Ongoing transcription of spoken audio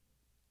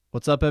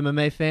What's up,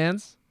 MMA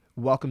fans?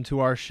 Welcome to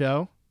our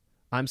show.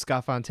 I'm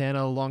Scott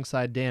Fontana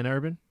alongside Dan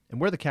Urban,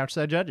 and we're the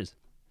Couchside Judges.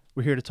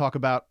 We're here to talk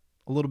about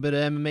a little bit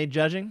of MMA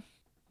judging,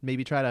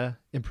 maybe try to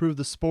improve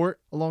the sport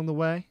along the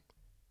way.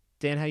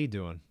 Dan, how you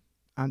doing?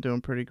 I'm doing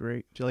pretty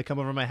great. Did you like come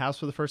over to my house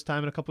for the first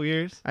time in a couple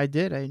years? I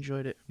did. I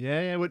enjoyed it.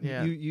 Yeah. What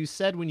Yeah. you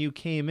said when you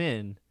came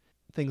in,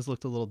 things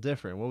looked a little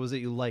different. What was it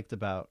you liked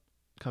about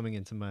coming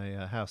into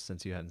my house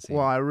since you hadn't seen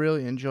Well, it? I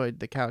really enjoyed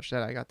the couch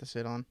that I got to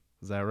sit on.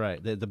 Is that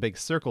right? The big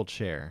circle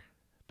chair.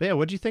 But yeah,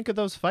 what'd you think of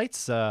those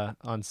fights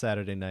on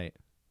Saturday night?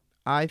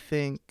 I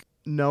think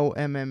no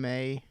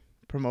MMA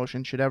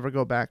promotion should ever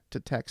go back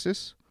to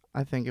Texas.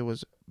 I think it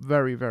was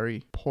very,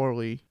 very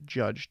poorly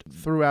judged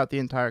throughout the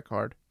entire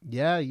card.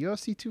 Yeah,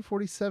 UFC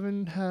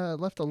 247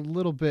 left a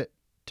little bit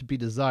to be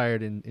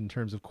desired in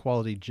terms of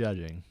quality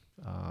judging.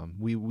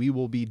 We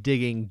will be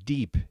digging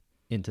deep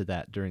into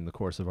that during the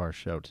course of our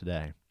show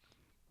today.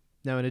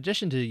 Now, in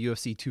addition to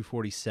UFC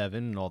 247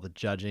 and all the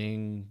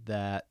judging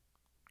that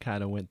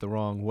kind of went the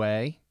wrong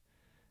way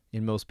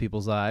in most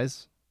people's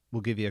eyes,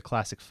 we'll give you a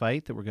classic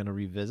fight that we're going to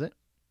revisit.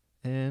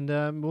 And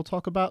we'll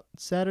talk about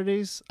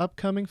Saturday's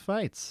upcoming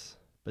fights.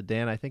 But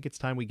Dan, I think it's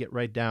time we get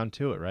right down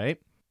to it, right?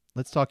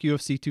 Let's talk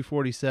UFC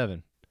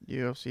 247.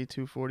 UFC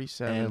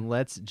 247. And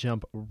let's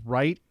jump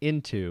right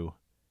into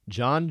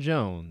Jon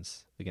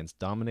Jones against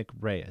Dominick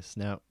Reyes.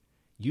 Now,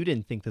 you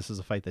didn't think this was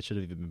a fight that should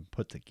have even been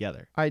put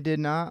together. I did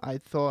not. I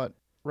thought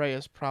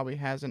Reyes probably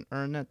hasn't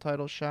earned that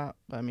title shot.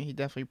 But, I mean, he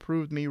definitely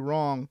proved me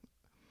wrong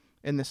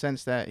in the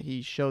sense that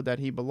he showed that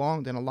he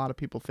belonged, and a lot of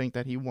people think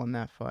that he won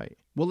that fight.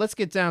 Well, let's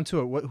get down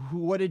to it.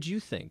 What did you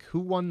think? Who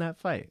won that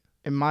fight?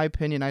 In my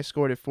opinion, I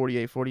scored it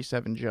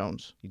 48-47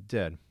 Jones. You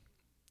did.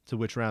 So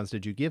which rounds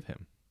did you give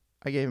him?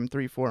 I gave him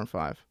 3, 4, and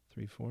 5.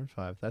 3, 4, and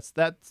 5. That's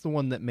the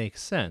one that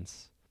makes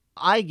sense.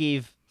 I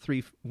gave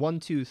 1,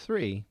 2,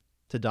 3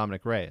 to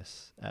Dominick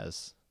Reyes,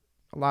 as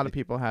A lot of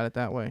people had it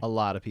that way. a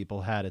lot of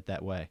people had it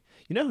that way.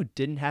 You know who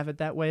didn't have it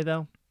that way,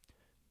 though?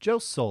 Joe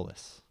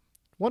Solis,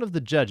 one of the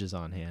judges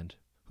on hand,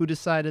 who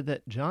decided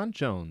that Jon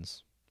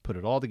Jones put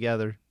it all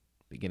together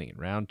beginning in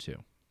round 2.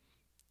 And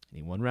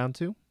he won round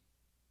 2,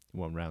 he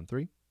won round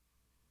 3,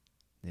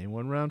 and he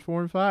won round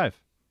 4 and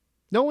 5.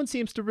 No one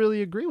seems to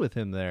really agree with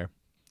him there.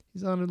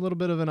 He's on a little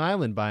bit of an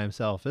island by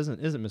himself,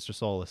 isn't Mr.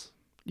 Solis?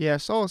 Yeah,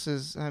 Solis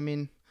is, I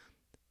mean,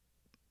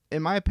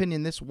 in my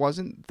opinion, this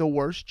wasn't the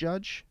worst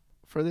judge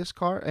for this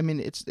card. I mean,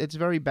 it's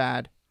very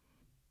bad.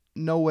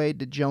 No way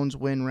did Jones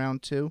win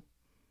round 2,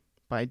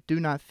 but I do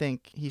not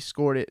think he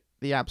scored it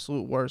the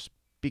absolute worst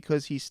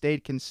because he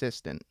stayed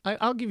consistent.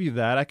 I'll give you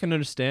that. I can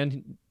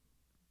understand.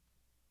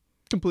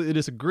 Completely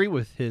disagree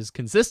with his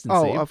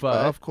consistency.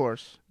 Of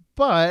course.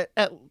 But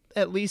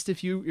at least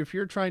if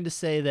you're trying to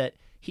say that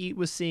he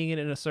was seeing it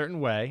in a certain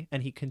way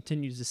and he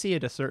continues to see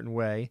it a certain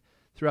way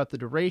throughout the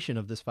duration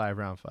of this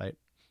 5-round fight,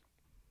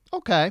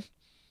 okay.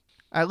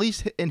 At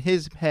least in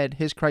his head,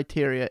 his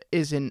criteria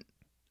isn't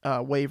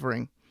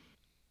wavering.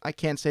 I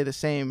can't say the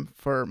same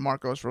for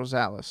Marcos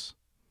Rosales.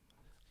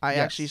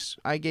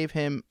 I gave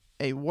him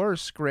a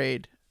worse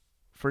grade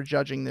for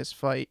judging this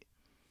fight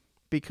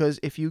because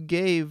if you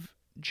gave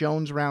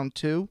Jones round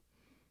 2,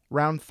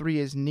 round 3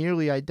 is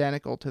nearly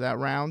identical to that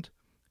round,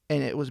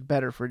 and it was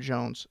better for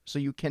Jones. So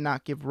you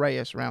cannot give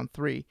Reyes round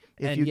 3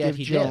 if And you yet give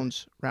he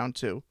Jones round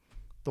 2,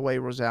 the way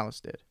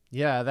Rosales did.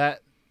 Yeah,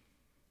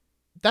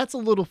 that's a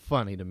little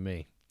funny to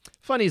me.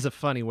 Funny is a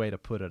funny way to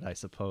put it, I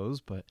suppose,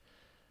 but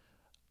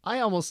I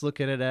almost look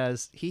at it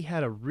as he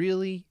had a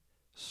really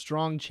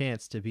strong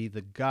chance to be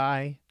the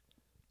guy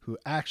who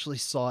actually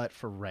saw it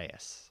for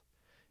Reyes.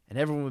 And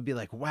everyone would be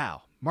like,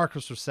 wow,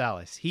 Marcos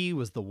Rosales, he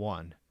was the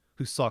one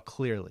who saw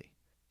clearly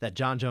that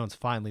Jon Jones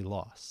finally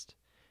lost.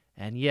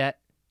 And yet,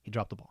 he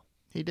dropped the ball.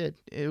 He did.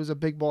 It was a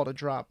big ball to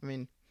drop. I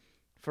mean,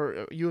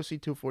 for UFC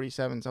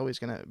 247, it's always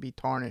going to be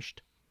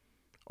tarnished,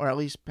 or at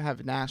least have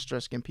an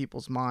asterisk in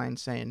people's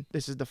minds saying,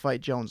 this is the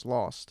fight Jones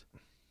lost.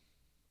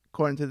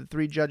 According to the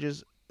 3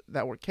 judges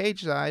that were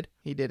cage side,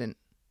 he didn't.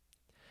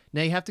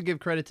 Now, you have to give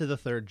credit to the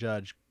third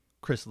judge,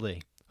 Chris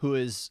Lee, who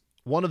is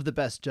one of the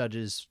best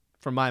judges,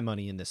 for my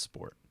money, in this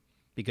sport.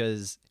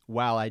 Because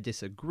while I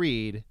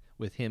disagreed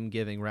with him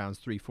giving rounds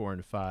 3, 4,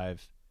 and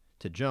 5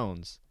 to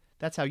Jones,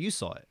 that's how you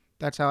saw it.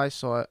 That's how I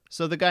saw it.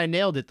 So the guy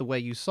nailed it the way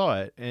you saw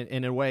it,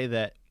 in a way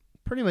that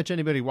pretty much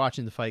anybody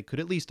watching the fight could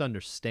at least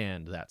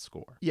understand that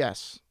score.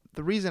 Yes.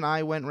 The reason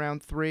I went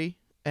round 3,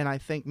 and I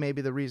think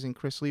maybe the reason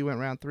Chris Lee went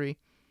round 3,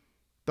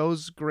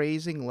 those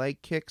grazing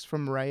leg kicks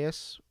from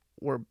Reyes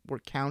were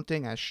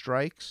counting as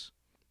strikes,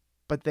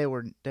 but they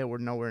were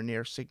nowhere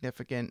near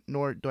significant,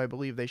 nor do I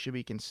believe they should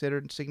be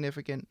considered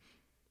significant.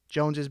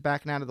 Jones is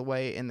backing out of the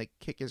way, and the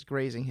kick is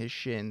grazing his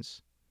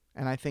shins.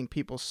 And I think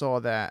people saw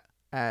that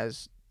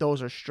as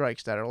those are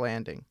strikes that are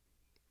landing.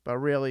 But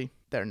really,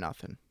 they're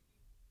nothing.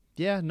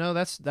 Yeah, no,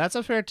 that's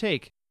a fair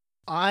take.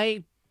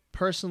 I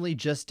personally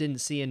just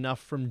didn't see enough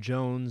from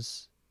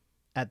Jones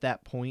at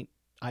that point.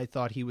 I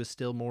thought he was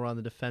still more on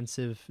the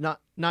defensive,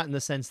 not in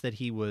the sense that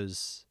he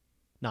was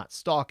not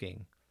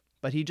stalking,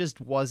 but he just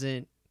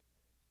wasn't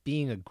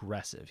being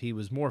aggressive. He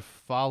was more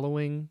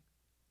following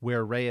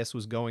where Reyes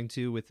was going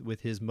to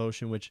with his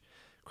motion, which,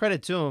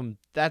 credit to him,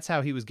 that's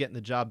how he was getting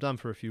the job done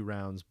for a few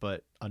rounds,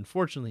 but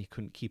unfortunately he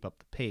couldn't keep up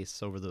the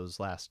pace over those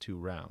last 2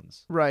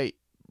 rounds. Right.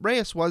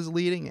 Reyes was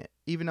leading it.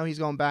 Even though he's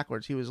going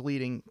backwards, he was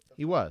leading.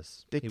 He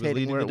was.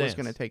 Dictating where it was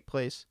going to take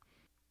place.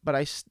 But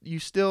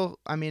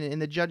in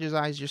the judge's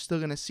eyes, you're still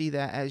going to see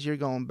that as you're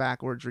going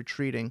backwards,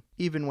 retreating,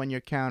 even when you're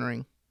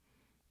countering.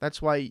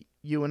 That's why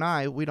you and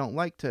I, we don't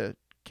like to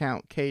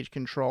count cage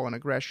control and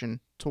aggression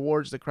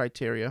towards the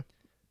criteria,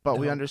 but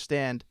we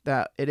understand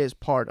that it is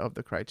part of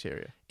the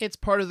criteria. It's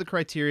part of the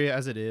criteria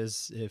as it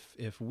is.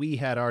 If we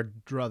had our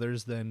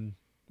druthers, then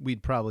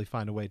we'd probably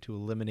find a way to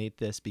eliminate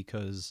this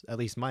because, at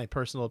least my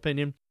personal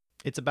opinion,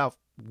 it's about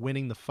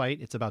winning the fight.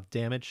 It's about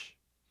damage.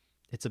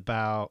 It's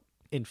about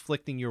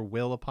inflicting your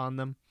will upon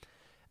them.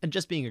 And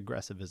just being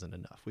aggressive isn't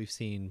enough. We've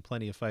seen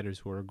plenty of fighters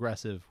who are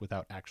aggressive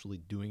without actually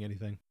doing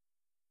anything.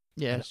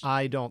 Yes. And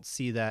I don't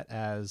see that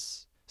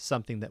as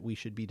something that we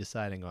should be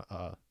deciding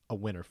a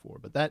winner for.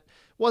 But that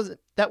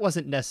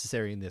wasn't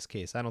necessary in this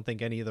case. I don't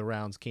think any of the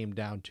rounds came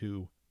down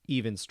to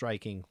even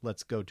striking,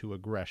 let's go to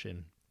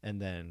aggression,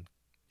 and then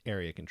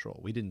area control.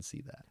 We didn't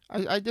see that.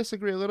 I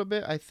disagree a little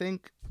bit. I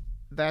think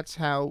that's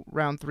how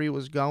round 3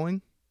 was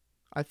going.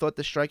 I thought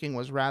the striking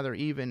was rather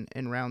even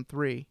in round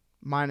 3,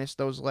 minus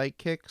those leg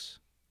kicks,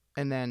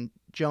 and then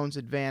Jones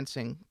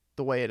advancing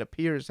the way it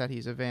appears that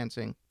he's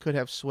advancing could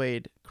have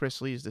swayed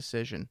Chris Lee's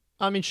decision.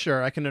 I mean,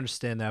 sure, I can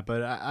understand that,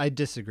 but I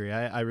disagree.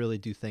 I really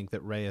do think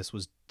that Reyes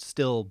was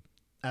still,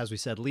 as we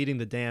said, leading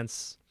the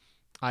dance.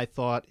 I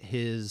thought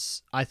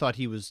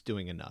he was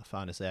doing enough,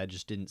 honestly. I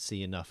just didn't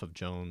see enough of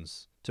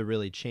Jones to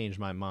really change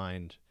my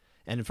mind.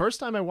 And the first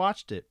time I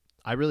watched it,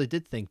 I really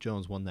did think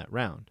Jones won that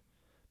round.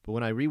 But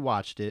when I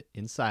rewatched it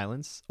in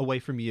silence, away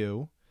from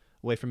you,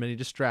 away from any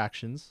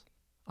distractions,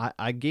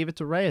 I gave it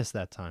to Reyes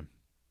that time.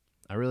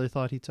 I really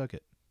thought he took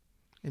it.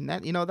 And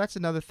that, that's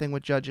another thing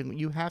with judging.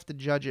 You have to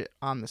judge it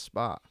on the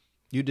spot.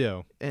 You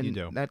do. And you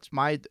do. That's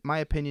my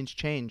opinions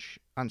change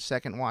on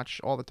second watch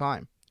all the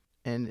time.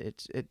 And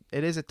it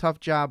is a tough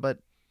job, but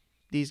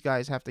these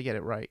guys have to get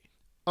it right.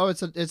 Oh,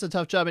 it's a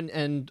tough job,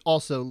 and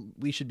also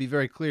we should be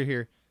very clear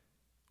here.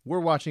 We're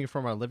watching it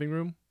from our living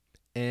room,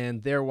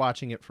 and they're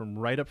watching it from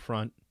right up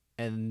front,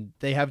 and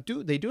they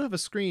do have a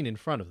screen in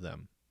front of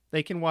them.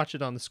 They can watch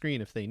it on the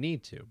screen if they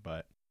need to,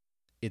 but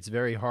it's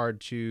very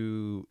hard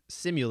to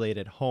simulate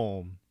at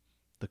home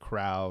the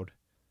crowd,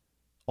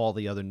 all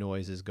the other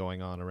noises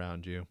going on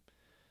around you.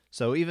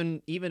 So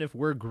even if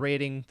we're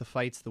grading the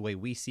fights the way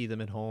we see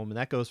them at home, and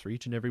that goes for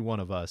each and every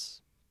one of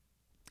us,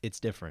 it's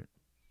different.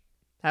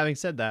 Having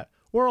said that,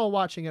 we're all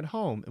watching at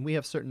home, and we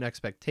have certain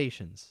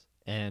expectations.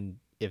 And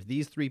if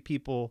these 3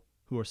 people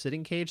who are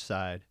sitting cage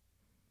side,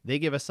 they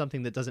give us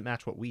something that doesn't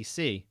match what we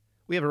see,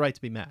 we have a right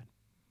to be mad.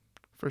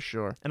 For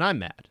sure. And I'm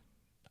mad.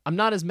 I'm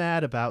not as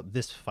mad about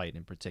this fight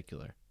in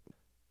particular.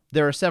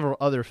 There are several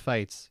other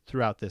fights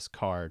throughout this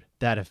card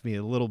that have me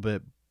a little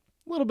bit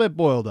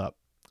boiled up,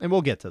 and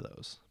we'll get to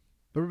those.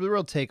 But the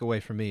real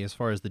takeaway for me as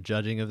far as the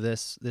judging of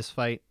this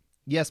fight,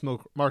 yes,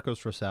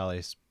 Marcos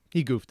Rosales,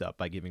 he goofed up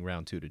by giving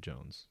round 2 to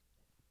Jones.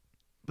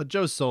 But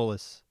Joe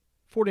Solis,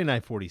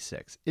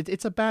 49-46,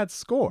 it's a bad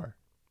score.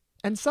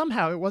 And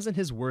somehow it wasn't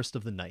his worst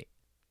of the night.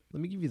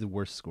 Let me give you the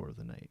worst score of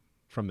the night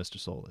from Mr.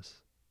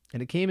 Solis.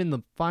 And it came in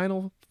the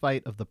final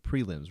fight of the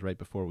prelims right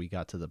before we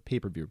got to the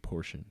pay-per-view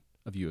portion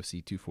of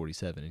UFC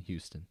 247 in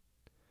Houston.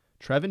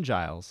 Trevin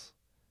Giles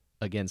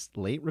against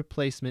late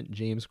replacement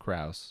James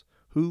Krause,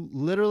 who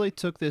literally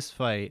took this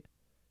fight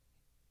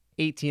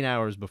 18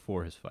 hours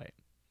before his fight.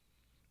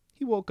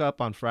 He woke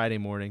up on Friday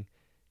morning.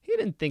 He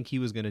didn't think he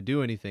was going to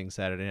do anything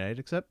Saturday night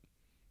except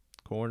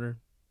corner,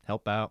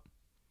 help out,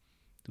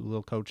 do a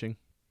little coaching.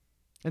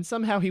 And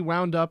somehow he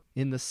wound up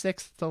in the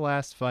 6th to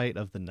last fight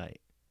of the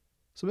night.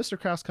 So Mr.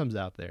 Krause comes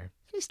out there.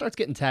 He starts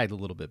getting tagged a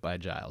little bit by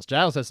Giles.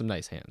 Giles has some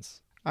nice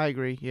hands. I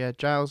agree. Yeah,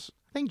 Giles.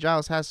 I think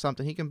Giles has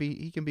something. He can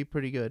be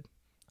pretty good.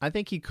 I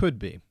think he could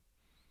be.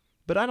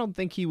 But I don't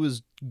think he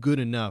was good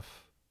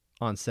enough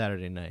on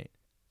Saturday night.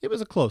 It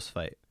was a close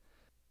fight.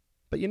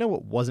 But you know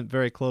what wasn't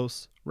very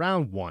close?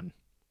 Round 1.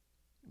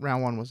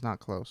 Round 1 was not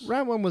close.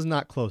 Round 1 was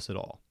not close at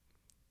all.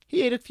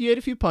 He ate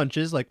a few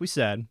punches, like we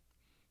said,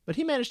 but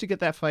he managed to get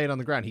that fight on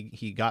the ground.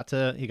 He got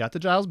to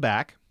Giles'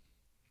 back,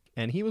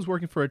 and he was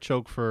working for a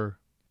choke for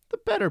the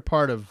better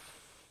part of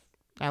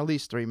at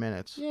least 3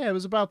 minutes. Yeah, it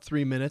was about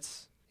 3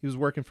 minutes. He was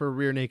working for a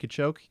rear naked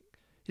choke.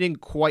 He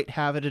didn't quite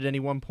have it at any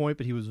one point,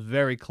 but he was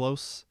very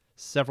close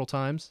several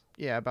times.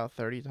 Yeah, about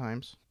 30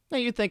 times. Now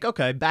you'd think,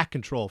 okay, back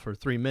control for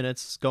 3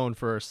 minutes, going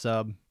for a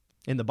sub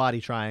in the body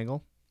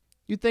triangle.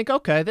 You'd think,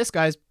 okay, this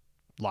guy's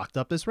locked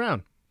up this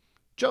round.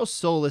 Joe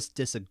Solis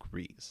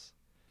disagrees.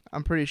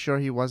 I'm pretty sure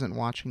he wasn't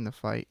watching the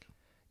fight.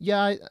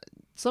 Yeah,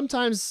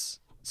 sometimes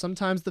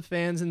the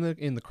fans in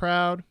the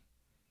crowd,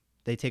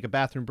 they take a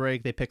bathroom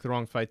break. They pick the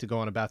wrong fight to go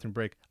on a bathroom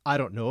break. I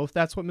don't know if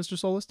that's what Mr.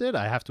 Solis did.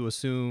 I have to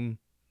assume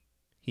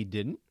he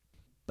didn't.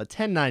 But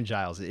 10-9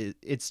 Giles,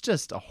 it's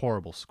just a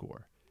horrible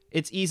score.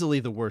 It's easily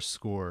the worst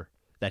score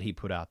that he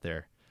put out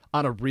there.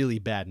 on a really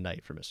bad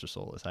night for Mr.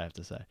 Solis, I have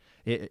to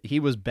say. He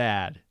was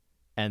bad,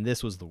 and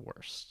this was the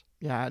worst.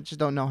 Yeah, I just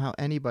don't know how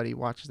anybody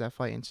watches that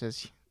fight and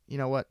says, you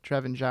know what,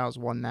 Trevin Giles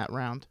won that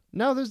round.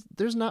 No,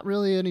 there's not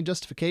really any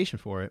justification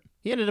for it.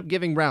 He ended up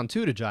giving round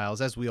 2 to Giles,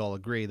 as we all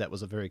agree. That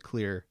was a very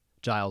clear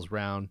Giles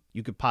round.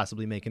 You could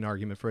possibly make an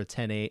argument for a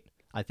 10-8.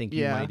 I think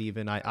you might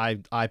even.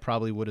 I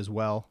probably would as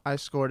well. I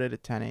scored it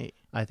at 10-8.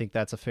 I think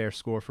that's a fair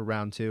score for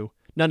round 2.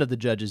 None of the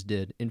judges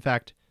did. In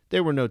fact,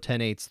 there were no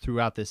 10-8s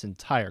throughout this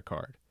entire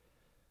card.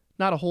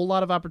 Not a whole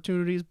lot of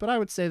opportunities, but I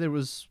would say there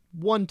was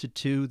 1 to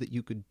 2 that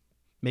you could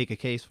make a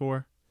case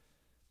for,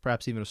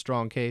 perhaps even a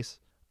strong case.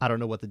 I don't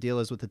know what the deal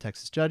is with the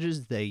Texas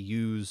judges. They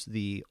use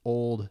the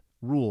old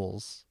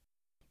rules.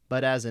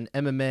 But as an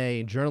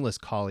MMA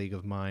journalist colleague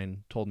of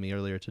mine told me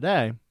earlier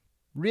today,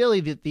 really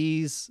that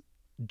these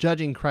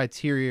judging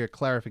criteria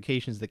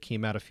clarifications that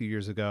came out a few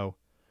years ago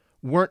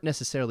weren't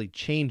necessarily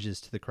changes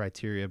to the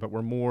criteria, but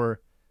were more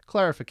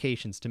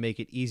clarifications to make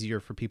it easier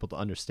for people to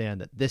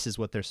understand that this is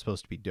what they're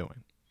supposed to be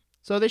doing.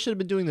 So they should have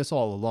been doing this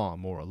all along,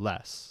 more or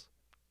less.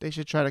 They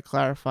should try to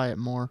clarify it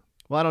more.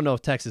 Well, I don't know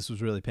if Texas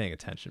was really paying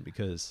attention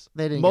because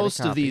They didn't most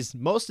get a of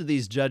copy.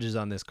 these judges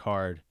on this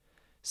card,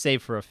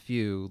 save for a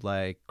few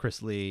like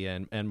Chris Lee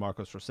and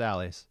Marcos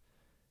Rosales,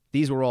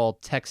 these were all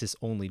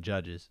Texas-only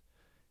judges,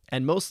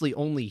 and mostly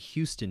only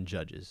Houston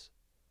judges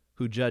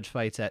who judge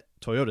fights at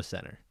Toyota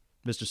Center.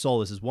 Mr.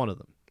 Solis is one of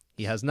them.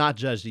 He has not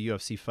judged a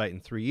UFC fight in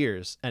 3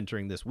 years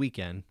entering this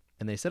weekend,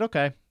 and they said,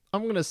 okay,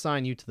 I'm going to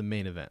assign you to the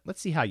main event.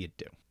 Let's see how you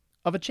do.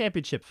 Of a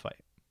championship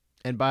fight.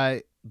 And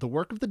by the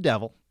work of the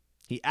devil,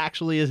 he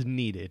actually is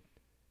needed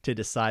to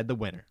decide the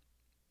winner.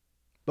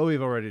 But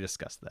we've already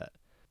discussed that.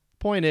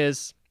 Point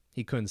is,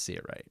 he couldn't see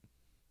it right.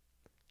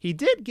 He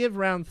did give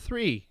round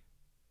 3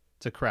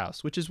 to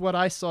Krause, which is what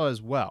I saw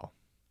as well.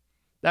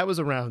 That was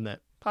a round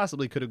that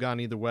possibly could have gone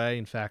either way.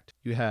 In fact,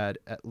 you had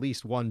at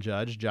least one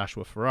judge,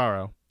 Joshua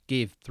Ferraro,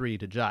 gave 3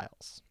 to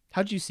Giles.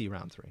 How'd you see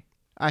round 3?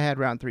 I had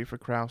round 3 for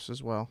Krause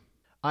as well.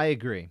 I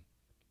agree.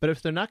 But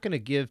if they're not going to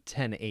give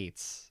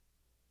 10-8s,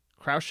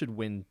 Krause should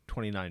win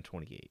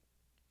 29-28.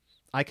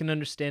 I can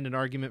understand an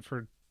argument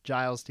for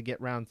Giles to get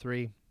round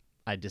 3.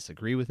 I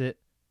disagree with it.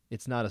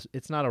 It's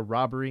not a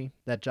robbery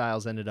that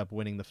Giles ended up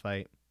winning the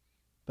fight,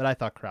 but I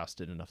thought Krause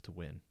did enough to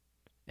win.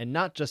 And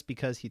not just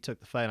because he took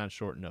the fight on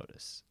short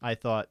notice. I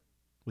thought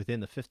within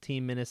the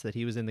 15 minutes that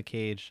he was in the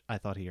cage, I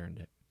thought he earned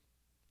it.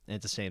 And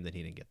it's a shame that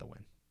he didn't get the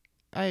win.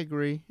 I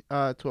agree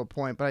to a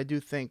point, but I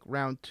do think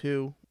round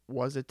 2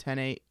 was a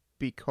 10-8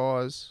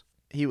 because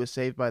he was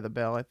saved by the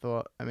bell.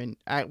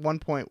 At one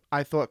point,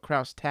 I thought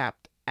Krause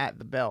tapped at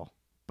the bell,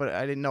 but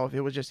I didn't know if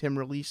it was just him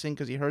releasing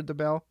because he heard the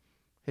bell,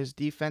 his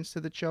defense to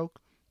the choke,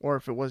 or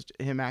if it was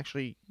him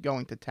actually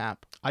going to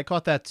tap. I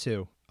caught that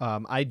too.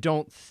 I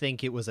don't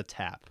think it was a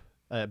tap,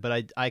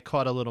 but I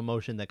caught a little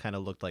motion that kind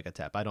of looked like a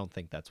tap. I don't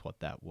think that's what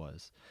that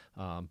was.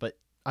 But,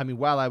 I mean,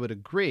 while I would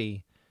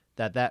agree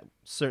that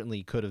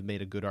certainly could have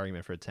made a good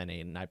argument for a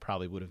 10-8, and I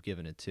probably would have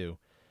given it too,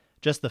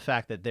 just the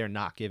fact that they're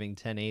not giving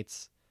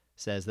 10-8s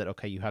says that,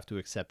 okay, you have to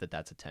accept that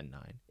that's a 10-9.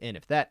 And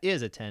if that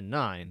is a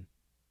 10-9,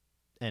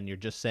 and you're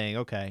just saying,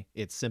 okay,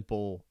 it's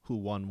simple who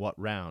won what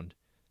round,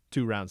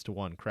 2 rounds to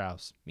 1,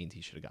 Krause means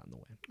he should have gotten the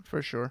win.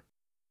 For sure.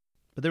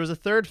 But there was a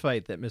third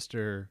fight that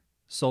Mr.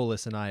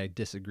 Solis and I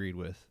disagreed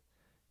with.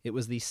 It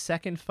was the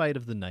second fight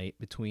of the night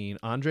between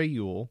Andre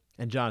Ewell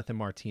and Jonathan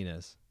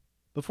Martinez.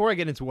 Before I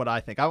get into what I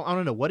think, I want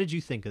to know, what did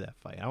you think of that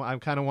fight? I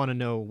kind of want to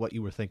know what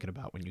you were thinking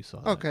about when you saw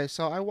it. Okay,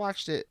 so I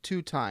watched it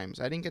 2 times.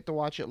 I didn't get to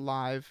watch it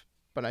live,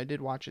 but I did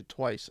watch it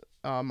twice.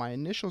 My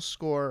initial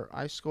score,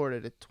 I scored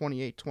it at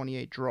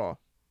 28-28 draw.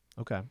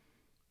 Okay.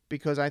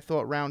 Because I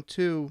thought round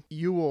 2,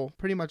 Ewell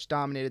pretty much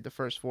dominated the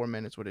first 4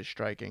 minutes with his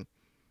striking.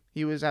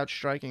 He was out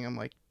striking him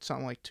like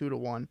something like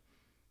 2-1.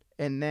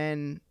 And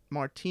then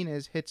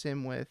Martinez hits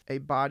him with a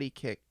body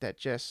kick that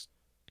just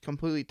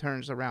completely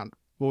turns around.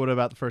 What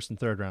about the first and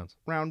third rounds?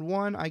 Round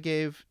 1, I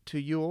gave to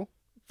Ewell.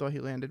 Thought he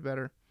landed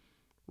better.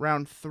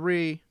 Round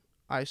 3,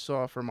 I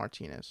saw for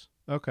Martinez.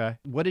 Okay.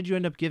 What did you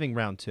end up giving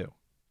round 2?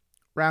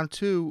 Round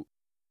 2,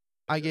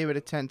 I gave it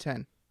a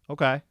 10-10.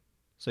 Okay.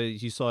 So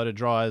you saw it a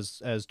draw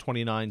as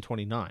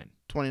 29-29.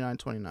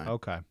 29-29.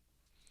 Okay.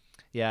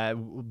 Yeah,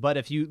 but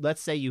if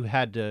let's say you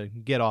had to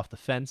get off the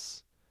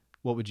fence,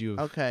 what would you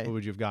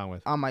have gone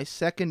with? On my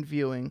second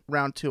viewing,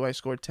 round 2, I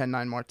scored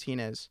 10-9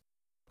 Martinez.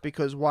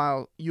 Because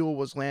while Ewell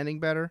was landing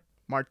better,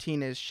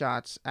 Martinez's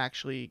shots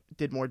actually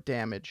did more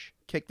damage.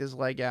 Kicked his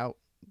leg out,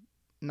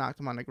 knocked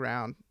him on the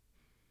ground,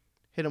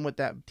 hit him with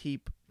that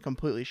teep,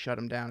 completely shut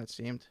him down, it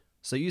seemed.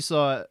 So you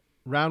saw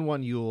round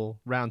 1 Ewell,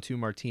 round 2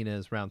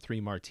 Martinez, round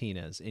 3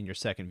 Martinez in your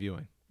second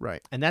viewing.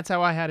 Right. And that's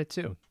how I had it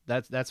too.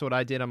 That's what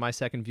I did on my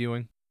second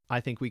viewing.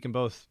 I think we can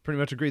both pretty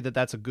much agree that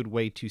that's a good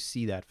way to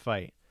see that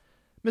fight.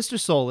 Mr.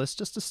 Solis,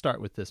 just to start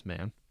with this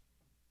man,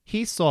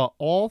 he saw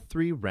all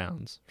 3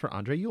 rounds for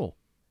Andre Ewell.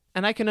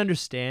 And I can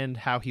understand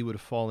how he would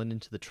have fallen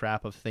into the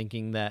trap of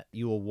thinking that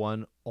Ewell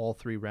won all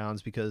 3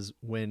 rounds, because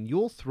when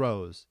Ewell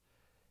throws,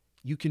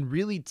 you can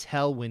really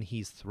tell when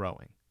he's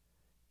throwing.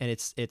 And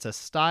it's a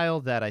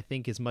style that I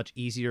think is much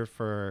easier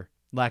for,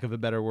 lack of a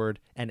better word,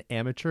 an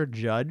amateur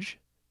judge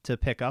to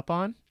pick up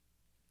on.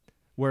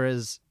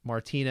 Whereas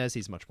Martinez,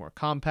 he's much more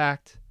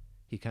compact.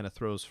 He kind of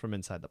throws from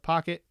inside the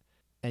pocket.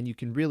 And you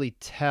can really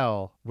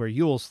tell where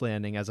Ewell's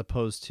landing as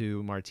opposed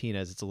to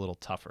Martinez. It's a little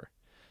tougher.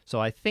 So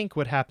I think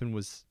what happened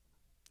was,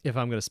 if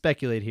I'm going to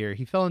speculate here,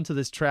 he fell into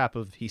this trap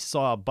of he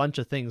saw a bunch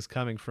of things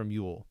coming from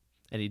Ewell,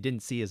 and he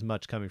didn't see as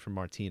much coming from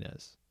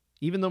Martinez.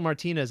 Even though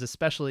Martinez,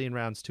 especially in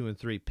rounds 2 and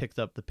 3, picked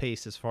up the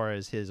pace as far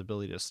as his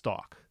ability to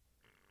stalk.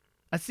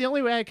 That's the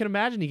only way I can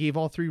imagine he gave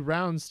all 3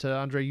 rounds to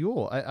Andre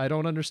Ewell. I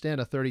don't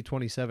understand a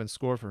 30-27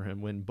 score for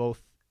him when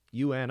both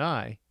you and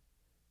I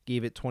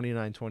gave it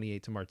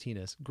 29-28 to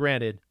Martinez.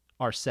 Granted,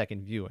 our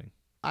second viewing.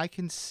 I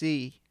can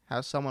see how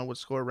someone would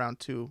score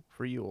round 2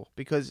 for Ewell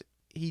because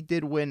he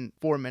did win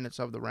 4 minutes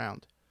of the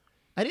round.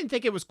 I didn't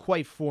think it was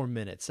quite 4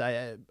 minutes.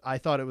 I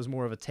thought it was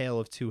more of a tale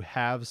of two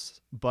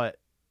halves, but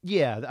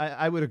yeah,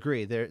 I would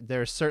agree.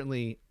 There's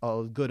certainly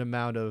a good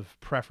amount of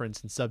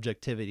preference and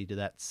subjectivity to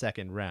that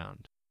second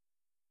round.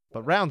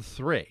 But round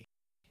 3.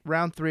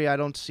 Round 3, I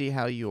don't see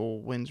how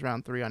Ewell wins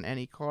round 3 on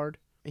any card.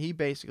 He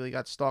basically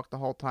got stalked the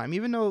whole time.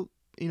 Even though,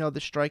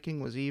 the striking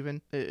was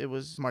even, it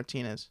was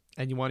Martinez.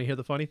 And you want to hear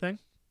the funny thing?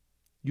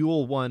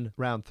 Ewell won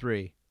round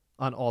 3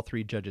 on all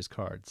 3 judges'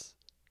 cards.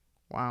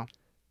 Wow.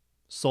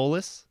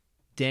 Solis,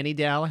 Danny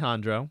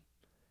DeAlejandro,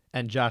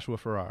 and Joshua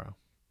Ferraro.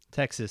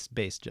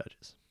 Texas-based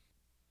judges.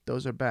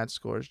 Those are bad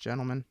scores,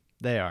 gentlemen.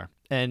 They are.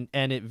 And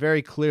it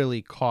very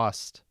clearly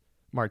cost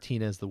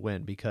Martinez the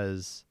win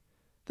because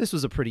this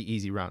was a pretty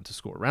easy round to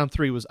score. Round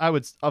 3 was,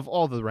 of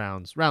all the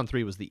rounds, round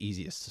 3 was the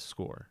easiest to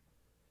score.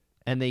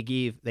 And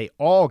they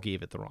all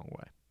gave it the wrong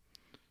way.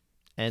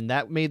 And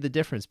that made the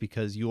difference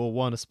because Ewell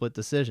won a split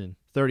decision,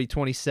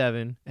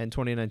 30-27 and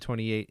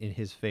 29-28 in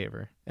his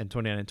favor, and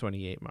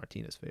 29-28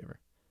 Martinez's favor.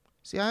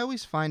 See, I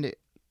always find it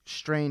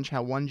strange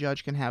how one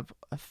judge can have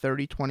a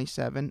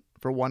 30-27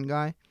 for one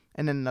guy,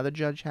 and then another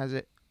judge has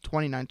it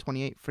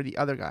 29-28 for the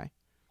other guy.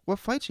 What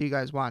fights are you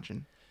guys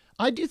watching?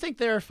 I do think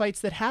there are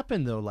fights that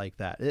happen, though, like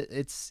that.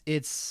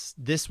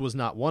 This was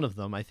not one of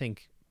them. I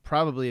think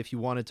probably if you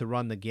wanted to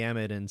run the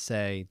gamut and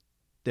say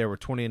there were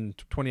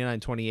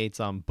 29-28s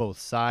on both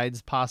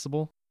sides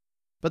possible.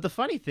 But the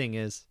funny thing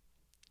is,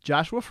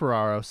 Joshua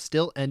Ferraro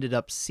still ended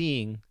up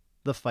seeing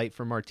the fight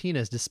for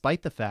Martinez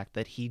despite the fact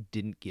that he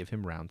didn't give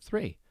him round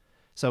 3.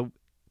 So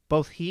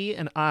both he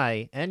and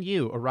I and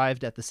you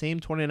arrived at the same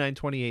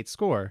 29-28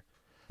 score,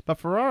 but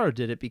Ferraro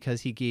did it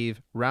because he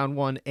gave round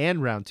 1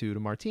 and round 2 to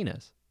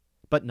Martinez,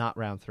 but not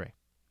round 3.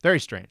 Very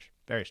strange.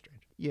 Very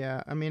strange.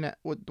 Yeah, I mean,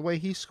 the way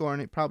he's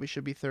scoring, it probably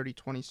should be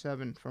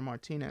 30-27 for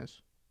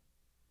Martinez.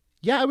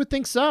 Yeah, I would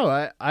think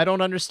so. I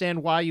don't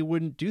understand why you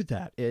wouldn't do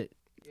that.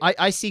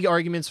 I see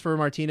arguments for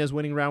Martinez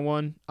winning round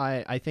 1.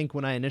 I think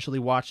when I initially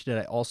watched it,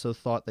 I also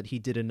thought that he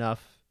did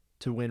enough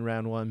to win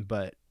round 1,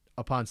 but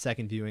upon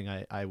second viewing,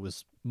 I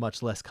was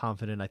much less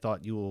confident. I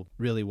thought Ewell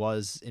really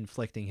was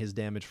inflicting his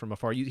damage from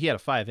afar. He had a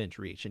 5-inch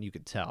reach, and you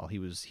could tell he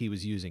was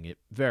using it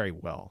very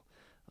well.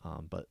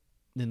 But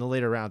in the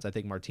later rounds, I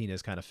think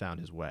Martinez kind of found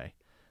his way.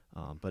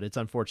 But it's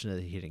unfortunate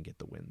that he didn't get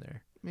the win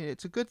there. I mean,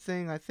 it's a good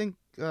thing. I think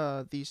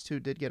these two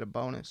did get a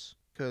bonus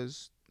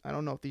because I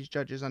don't know if these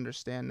judges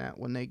understand that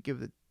when they give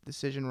the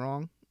decision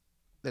wrong,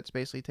 that's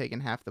basically taking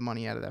half the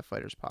money out of that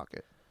fighter's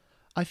pocket.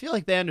 I feel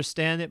like they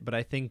understand it, but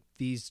I think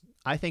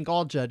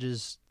all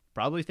judges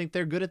probably think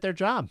they're good at their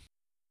job.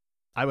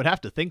 I would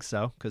have to think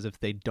so, because if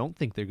they don't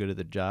think they're good at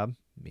their job,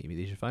 maybe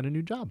they should find a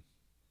new job.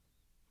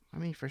 I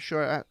mean, for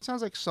sure. It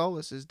sounds like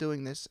Solis is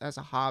doing this as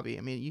a hobby.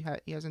 I mean,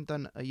 he hasn't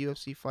done a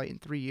UFC fight in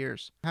 3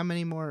 years. How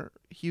many more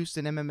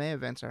Houston MMA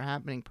events are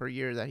happening per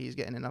year that he's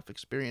getting enough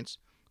experience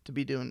to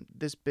be doing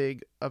this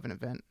big of an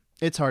event?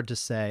 It's hard to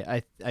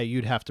say.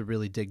 You'd have to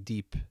really dig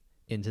deep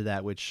into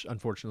that, which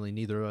unfortunately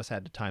neither of us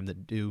had the time to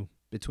do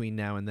between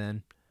now and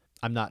then.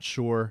 I'm not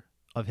sure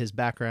of his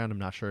background. I'm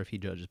not sure if he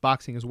judges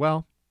boxing as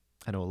well.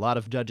 I know a lot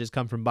of judges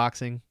come from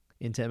boxing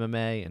into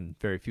MMA, and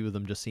very few of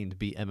them just seem to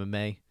be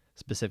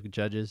MMA-specific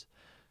judges.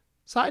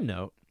 Side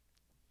note,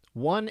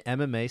 one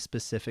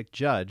MMA-specific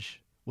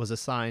judge was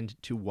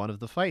assigned to one of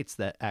the fights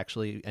that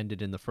actually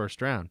ended in the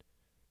first round.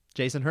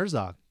 Jason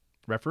Herzog,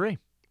 referee.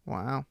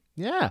 Wow.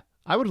 Yeah,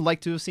 I would have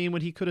liked to have seen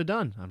what he could have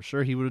done. I'm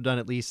sure he would have done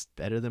at least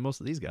better than most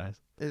of these guys.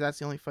 That's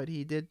the only fight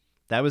he did?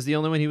 That was the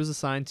only one he was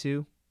assigned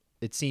to.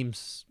 It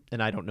seems,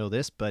 and I don't know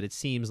this, but it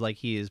seems like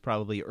he is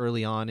probably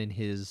early on in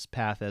his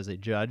path as a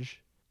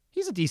judge.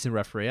 He's a decent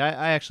referee.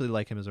 I actually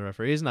like him as a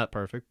referee. He's not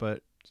perfect,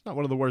 but he's not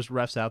one of the worst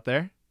refs out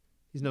there.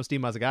 He's no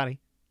Steve Mazzagatti.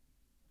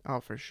 Oh,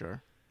 for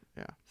sure.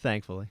 Yeah.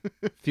 Thankfully.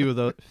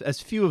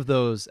 As few of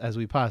those as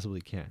we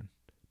possibly can.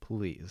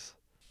 Please.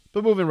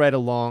 But moving right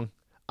along,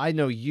 I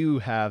know you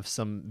have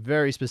some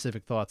very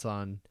specific thoughts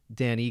on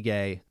Dan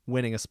Ige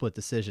winning a split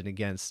decision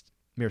against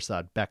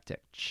Mirsad Bektic.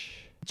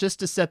 Just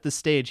to set the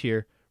stage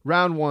here,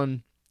 round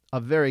 1, a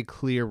very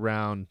clear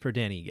round for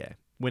Dan Ige,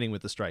 winning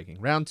with the striking.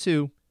 Round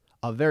 2,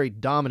 a very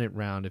dominant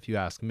round, if you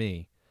ask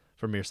me,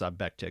 for Mirsad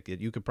Bektic.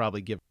 You could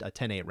probably give a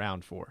 10-8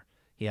 round for.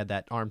 He had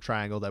that arm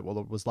triangle that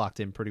was locked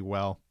in pretty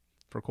well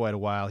for quite a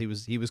while. He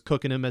was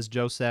cooking him, as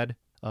Joe said.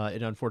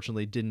 It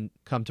unfortunately didn't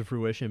come to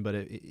fruition,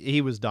 but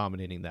he was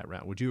dominating that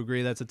round. Would you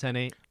agree that's a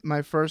 10-8?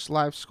 My first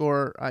live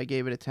score, I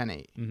gave it a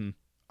 10-8. Mm-hmm.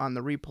 On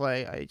the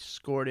replay, I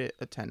scored it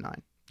a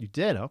 10-9. You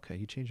did? Okay,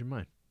 you changed your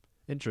mind.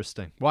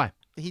 Interesting. Why?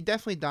 He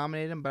definitely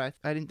dominated him, but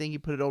I didn't think he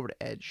put it over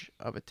the edge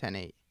of a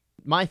 10-8.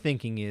 My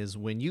thinking is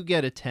when you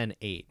get a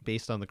 10-8,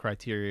 based on the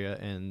criteria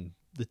and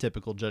the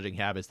typical judging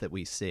habits that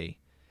we see,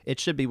 it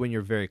should be when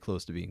you're very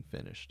close to being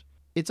finished.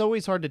 It's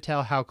always hard to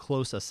tell how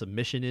close a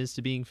submission is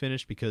to being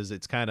finished because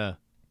it's kind of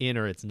in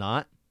or it's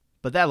not.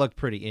 But that looked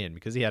pretty in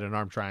because he had an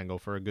arm triangle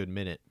for a good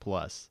minute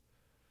plus.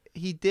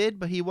 He did,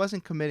 but he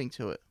wasn't committing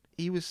to it.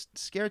 He was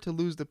scared to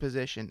lose the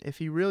position. If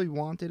he really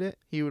wanted it,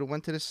 he would have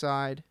went to the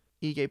side.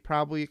 Ige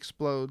probably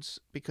explodes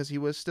because he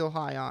was still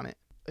high on it.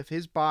 If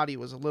his body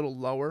was a little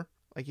lower,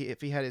 like if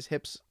he had his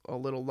hips a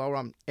little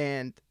lower,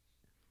 and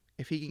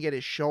if he can get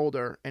his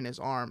shoulder and his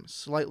arm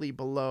slightly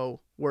below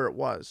where it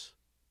was,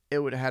 it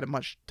would have had a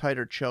much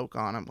tighter choke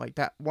on him. Like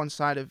that one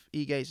side of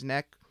Ige's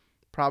neck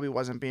probably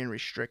wasn't being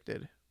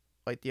restricted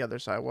like the other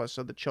side was,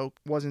 so the choke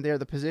wasn't there.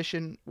 The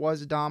position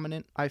was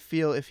dominant. I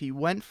feel if he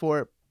went for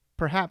it,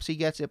 perhaps he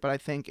gets it, but I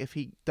think if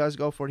he does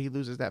go for it, he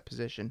loses that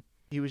position.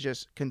 He was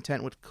just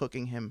content with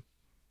cooking him.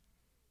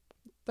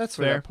 That's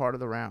for fair. That part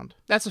of the round.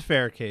 That's a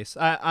fair case.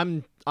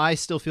 I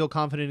still feel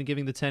confident in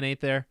giving the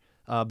 10-8 there,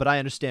 but I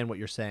understand what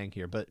you're saying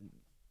here. But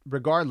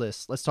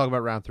regardless, let's talk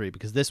about round 3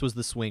 because this was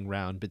the swing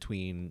round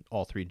between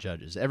all 3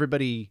 judges.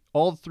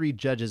 All 3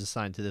 judges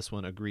assigned to this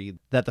one agreed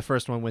that the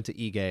first one went to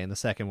Ige and the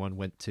second one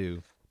went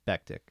to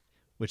Bektic,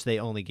 which they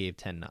only gave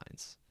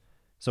 10-9s.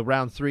 So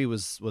round 3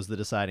 was the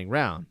deciding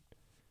round.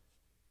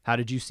 How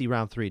did you see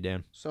round 3,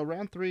 Dan? So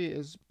round 3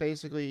 is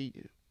basically,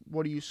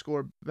 what do you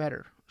score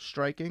better,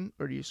 striking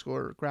or do you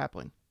score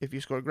grappling? If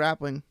you score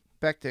grappling,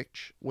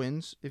 Bektic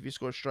wins. If you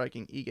score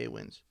striking, Ige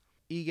wins.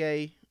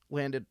 Ige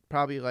landed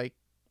probably like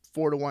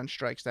 4-1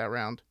 strikes that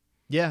round.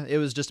 Yeah, it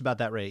was just about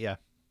that rate, yeah.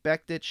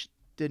 Bektic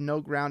did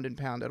no ground and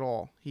pound at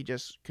all. He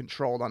just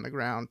controlled on the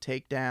ground,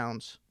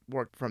 takedowns,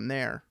 worked from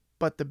there.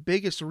 But the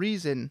biggest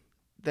reason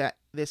that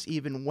this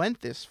even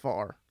went this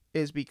far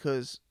is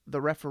because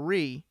the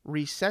referee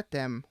reset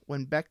them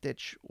when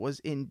Bektic was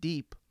in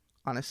deep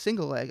on a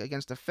single leg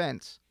against a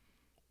fence.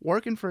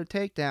 Working for a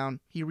takedown,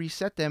 he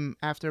reset them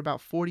after about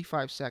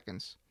 45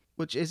 seconds,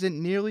 which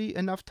isn't nearly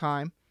enough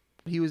time.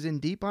 He was in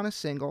deep on a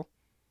single.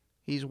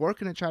 He's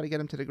working to try to get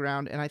him to the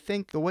ground, and I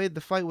think the way the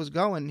fight was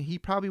going, he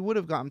probably would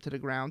have gotten him to the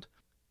ground,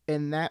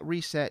 and that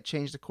reset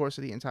changed the course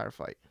of the entire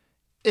fight.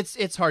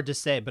 It's hard to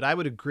say, but I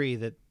would agree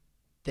that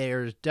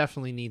there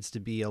definitely needs to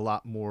be a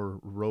lot more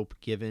rope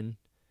given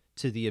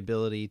to the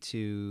ability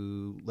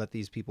to let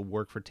these people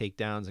work for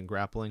takedowns and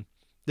grappling.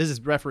 This is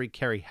referee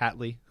Kerry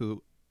Hatley,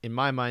 who in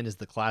my mind is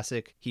the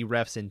classic. He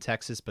refs in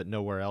Texas but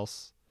nowhere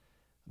else.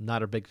 I'm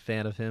not a big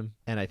fan of him,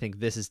 and I think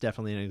this is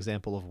definitely an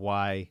example of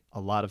why a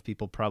lot of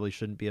people probably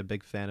shouldn't be a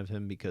big fan of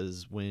him,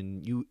 because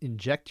when you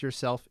inject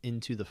yourself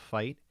into the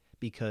fight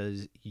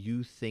because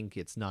you think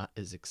it's not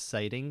as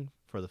exciting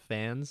for the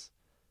fans,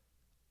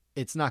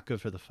 it's not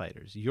good for the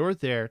fighters. You're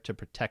there to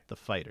protect the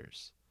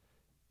fighters.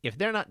 If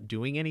they're not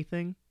doing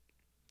anything,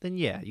 then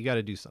yeah, you got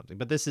to do something.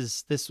 But this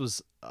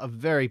was a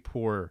very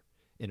poor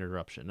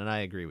interruption, and I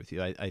agree with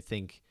you. I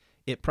think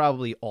it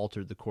probably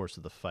altered the course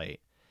of the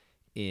fight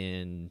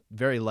and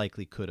very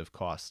likely could have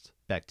cost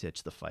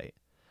Bektic the fight.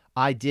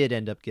 I did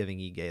end up giving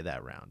Ige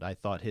that round. I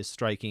thought his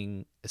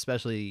striking,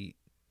 especially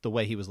the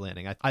way he was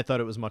landing, I thought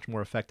it was much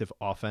more effective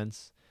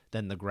offense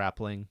than the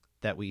grappling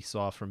that we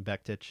saw from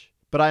Bektic.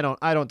 But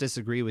I don't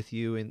disagree with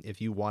you, and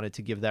if you wanted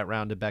to give that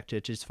round to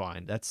Bektic, it's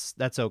fine.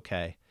 That's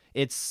okay.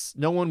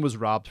 No one was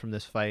robbed from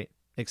this fight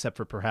except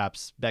for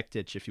perhaps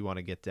Bektic if you want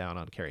to get down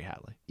on Kerry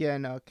Hatley. Yeah,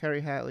 no,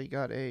 Kerry Hatley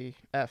got a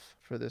F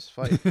for this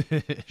fight.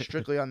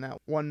 Strictly on that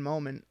one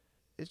moment.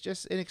 It's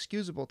just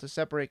inexcusable to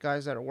separate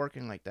guys that are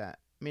working like that.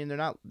 I mean,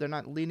 they're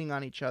not leaning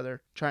on each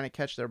other, trying to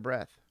catch their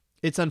breath.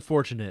 It's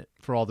unfortunate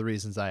for all the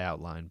reasons I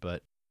outlined,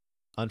 but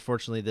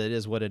unfortunately that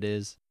is what it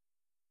is.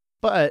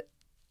 But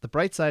the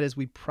bright side is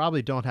we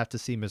probably don't have to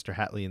see Mr.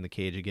 Hatley in the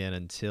cage again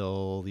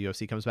until the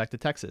UFC comes back to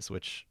Texas,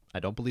 which I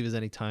don't believe is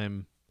any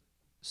time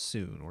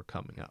soon or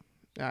coming up.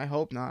 I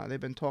hope not. They've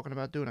been talking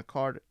about doing a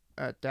card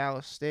at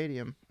Dallas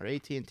Stadium or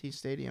AT&T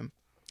Stadium.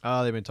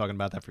 Oh, they've been talking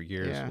about that for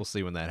years. Yeah. We'll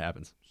see when that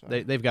happens. So.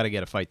 They've got to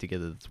get a fight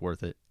together that's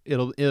worth it.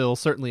 It'll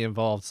certainly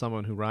involve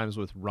someone who rhymes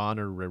with Ron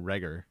or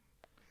Reger.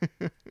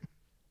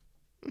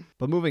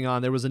 But moving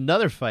on, there was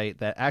another fight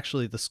that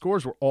actually the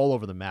scores were all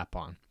over the map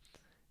on.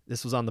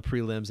 This was on the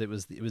prelims. It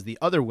was the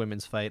other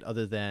women's fight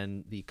other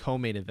than the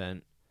co-main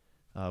event,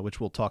 which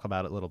we'll talk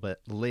about a little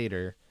bit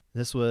later.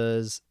 This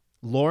was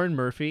Lauren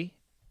Murphy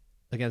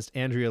against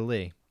Andrea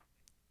Lee,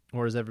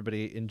 or as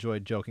everybody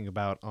enjoyed joking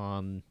about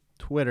on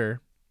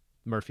Twitter,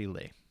 Murphy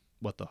Lee.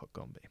 What the hook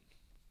gonna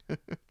be?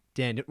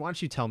 Dan, why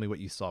don't you tell me what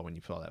you saw when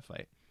you saw that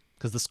fight?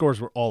 Because the scores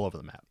were all over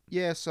the map.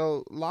 Yeah,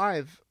 so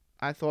live,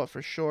 I thought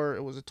for sure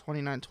it was a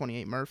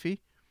 29-28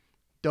 Murphy.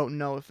 Don't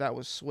know if that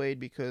was swayed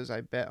because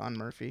I bet on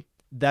Murphy.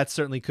 That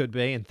certainly could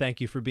be, and thank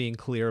you for being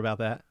clear about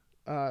that.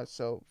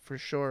 So for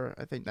sure,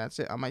 I think that's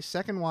it. On my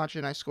second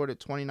watching, I scored at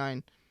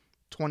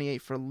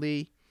 29-28 for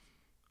Lee.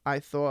 I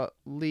thought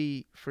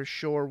Lee for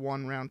sure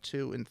won round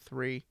 2 and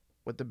 3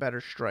 with the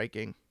better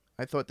striking.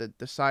 I thought the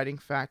deciding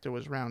factor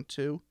was round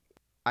 2.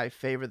 I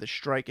favor the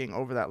striking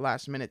over that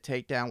last minute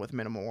takedown with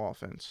minimal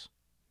offense,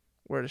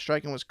 where the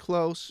striking was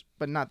close,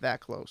 but not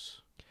that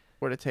close,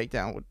 where the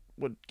takedown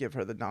would give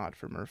her the nod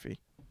for Murphy.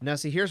 Now,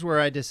 see, here's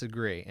where I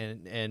disagree,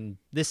 and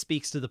this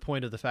speaks to the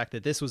point of the fact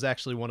that this was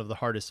actually one of the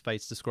hardest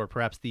fights to score,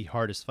 perhaps the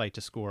hardest fight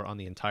to score on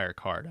the entire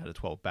card out of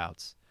 12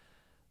 bouts.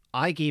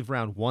 I gave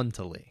round 1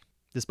 to Lee.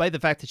 Despite the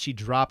fact that she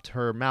dropped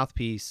her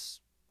mouthpiece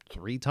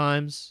 3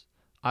 times,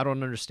 I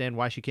don't understand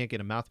why she can't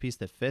get a mouthpiece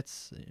that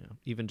fits.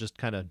 Even just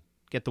kind of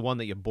get the one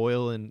that you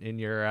boil in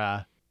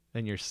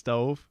your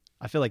stove.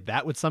 I feel like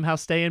that would somehow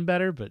stay in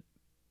better, but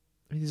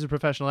I mean, these are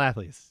professional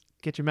athletes.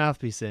 Get your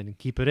mouthpiece in and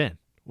keep it in.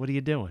 What are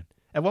you doing?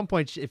 At one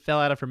point, it fell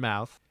out of her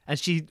mouth, and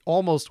she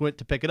almost went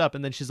to pick it up,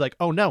 and then she's like,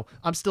 oh, no,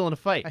 I'm still in a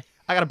fight.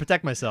 I got to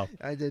protect myself.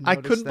 I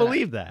couldn't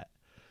believe that.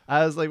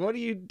 I was like, what are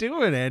you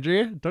doing,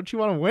 Andrea? Don't you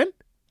want to win?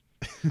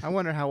 I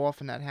wonder how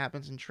often that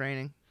happens in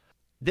training.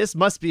 This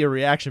must be a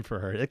reaction for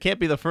her. It can't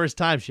be the first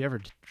time she ever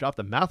dropped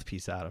a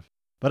mouthpiece out of.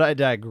 But I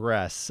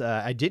digress.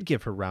 I did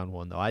give her round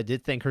 1, though. I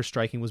did think her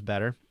striking was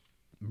better.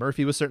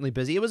 Murphy was certainly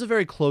busy. It was a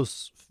very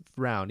close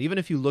round. Even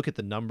if you look at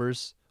the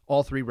numbers,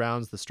 all 3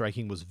 rounds, the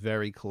striking was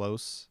very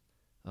close.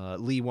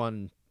 Lee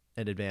won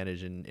an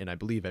advantage in I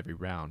believe, every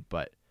round,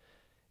 but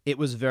it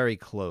was very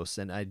close,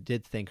 and I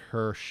did think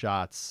her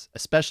shots,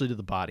 especially to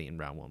the body in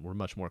round 1, were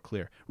much more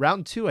clear.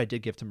 Round 2, I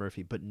did give to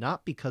Murphy, but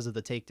not because of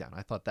the takedown.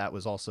 I thought that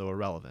was also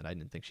irrelevant. I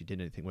didn't think she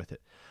did anything with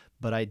it.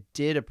 But I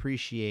did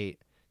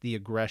appreciate the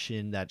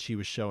aggression that she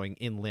was showing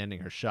in landing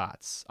her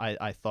shots.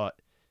 I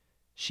thought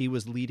she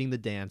was leading the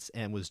dance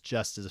and was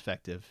just as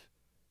effective.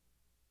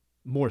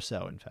 More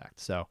so, in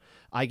fact. So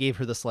I gave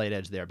her the slight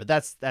edge there, but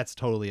that's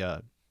totally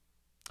a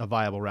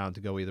viable round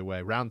to go either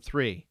way. Round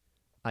 3,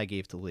 I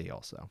gave to Lee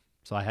also.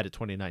 So I had it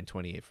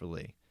 29-28 for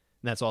Lee. And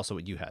that's also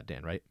what you had,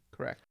 Dan, right?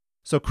 Correct.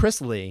 So Chris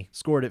Lee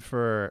scored it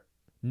for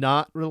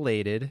not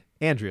related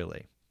Andrea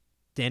Lee.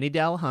 Danny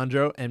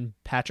D'Alejandro and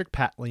Patrick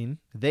Patling,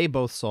 they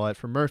both saw it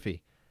for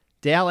Murphy.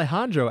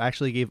 D'Alejandro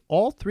actually gave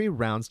all 3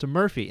 rounds to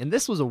Murphy. And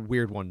this was a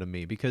weird one to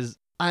me because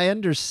I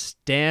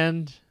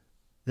understand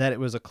that it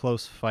was a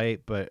close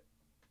fight, but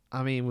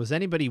I mean, was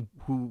anybody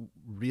who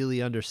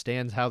really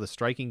understands how the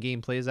striking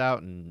game plays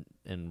out and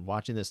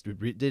watching this,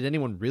 did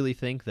anyone really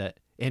think that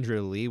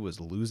Andrea Lee was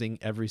losing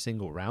every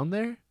single round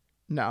there?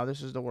 No,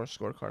 this is the worst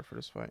scorecard for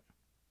this fight.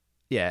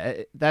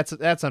 Yeah, that's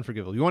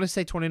unforgivable. You want to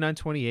say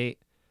 29-28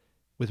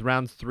 with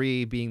round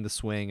 3 being the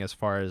swing as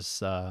far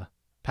as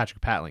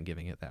Patrick Patling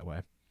giving it that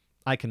way.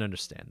 I can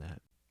understand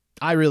that.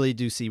 I really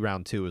do see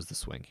round 2 as the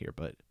swing here,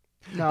 but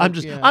No,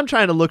 I'm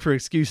trying to look for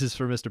excuses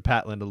for Mr.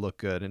 Patling to look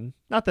good, and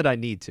not that I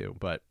need to,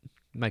 but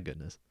my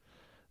goodness.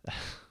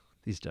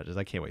 These judges,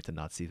 I can't wait to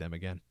not see them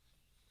again.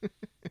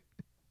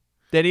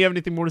 Dan, do you have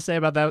anything more to say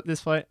about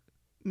this fight?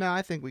 No,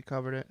 I think we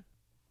covered it.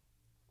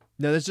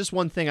 No, there's just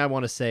one thing I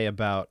want to say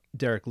about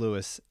Derek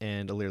Lewis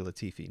and Ilir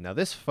Latifi. Now,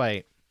 this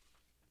fight,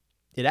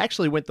 it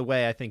actually went the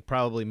way I think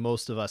probably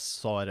most of us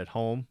saw it at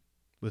home,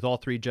 with all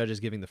 3 judges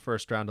giving the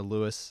first round to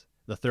Lewis,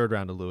 the third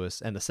round to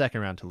Lewis, and the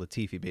second round to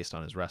Latifi based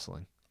on his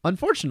wrestling.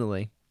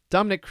 Unfortunately,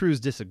 Dominick Cruz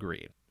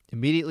disagreed.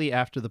 Immediately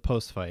after the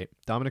post-fight,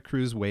 Dominick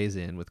Cruz weighs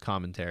in with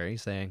commentary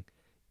saying,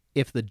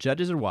 if the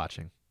judges are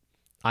watching,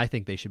 I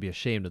think they should be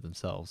ashamed of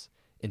themselves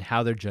in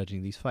how they're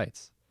judging these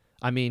fights.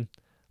 I mean,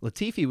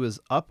 Latifi was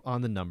up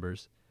on the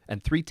numbers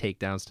and 3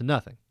 takedowns to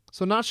nothing,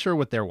 so not sure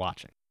what they're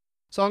watching.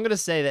 So I'm going to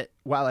say that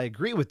while I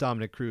agree with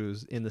Dominick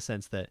Cruz in the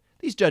sense that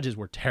these judges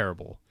were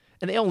terrible,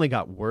 and they only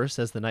got worse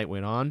as the night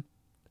went on,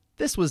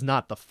 this was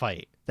not the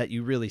fight that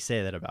you really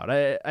say that about.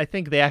 I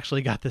think they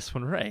actually got this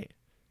one right.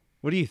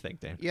 What do you think,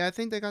 Dan? Yeah, I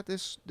think they got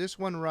this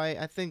one right.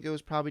 I think it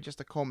was probably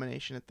just a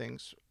culmination of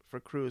things for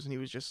Cruz, and he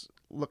was just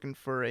looking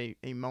for a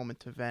moment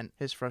to vent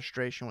his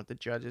frustration with the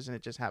judges, and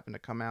it just happened to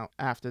come out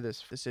after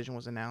this decision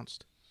was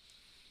announced.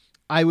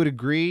 I would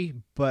agree,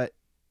 but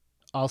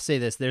I'll say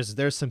this.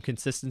 There's some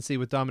consistency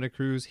with Dominick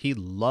Cruz. He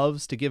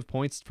loves to give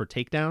points for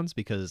takedowns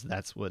because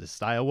that's what his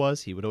style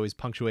was. He would always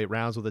punctuate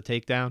rounds with a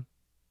takedown.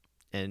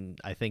 And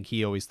I think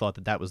he always thought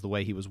that was the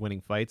way he was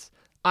winning fights.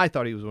 I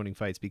thought he was winning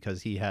fights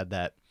because he had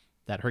that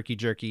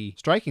herky-jerky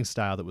striking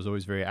style that was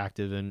always very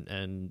active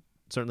and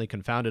certainly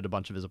confounded a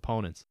bunch of his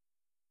opponents.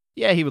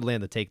 Yeah, he would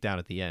land the takedown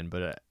at the end,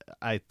 but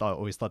I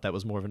always thought that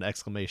was more of an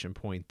exclamation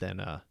point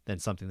than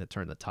something that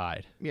turned the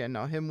tide. Yeah,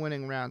 no, him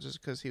winning rounds is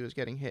because he was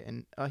getting hit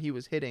and he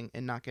was hitting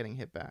and not getting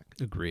hit back.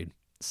 Agreed.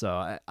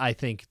 So I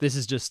think this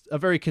is just a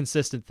very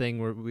consistent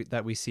thing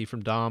that we see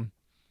from Dom,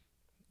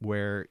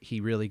 where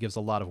he really gives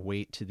a lot of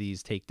weight to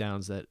these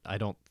takedowns that I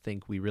don't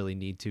think we really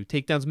need to.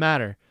 Takedowns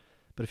matter,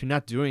 but if you're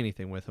not doing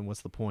anything with them,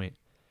 what's the point?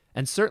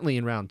 And certainly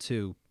in round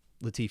 2,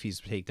 Latifi's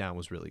takedown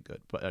was really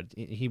good, but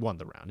he won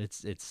the round.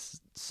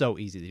 It's so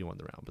easy that he won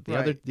the round. But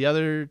the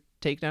other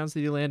takedowns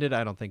that he landed,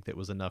 I don't think that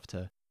was enough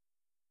to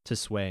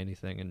sway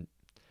anything. And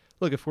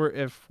look, if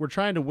we're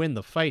trying to win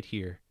the fight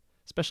here,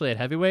 especially at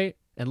heavyweight,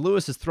 and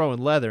Lewis is throwing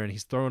leather and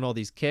he's throwing all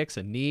these kicks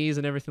and knees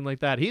and everything like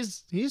that,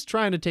 he's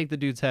trying to take the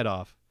dude's head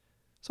off.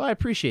 So I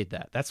appreciate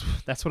that. That's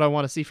what I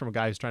want to see from a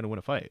guy who's trying to win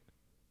a fight.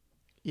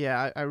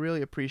 Yeah, I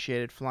really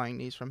appreciated flying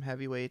knees from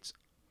heavyweights.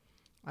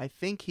 I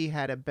think he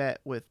had a bet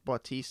with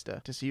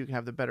Bautista to see who can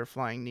have the better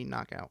flying knee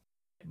knockout.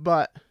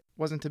 But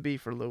wasn't to be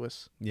for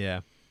Lewis.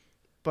 Yeah.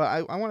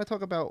 But I want to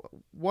talk about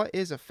what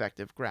is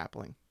effective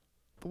grappling.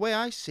 The way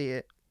I see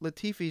it,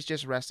 Latifi's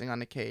just resting on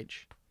the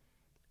cage.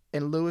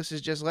 And Lewis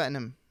is just letting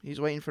him.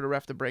 He's waiting for the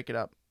ref to break it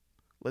up.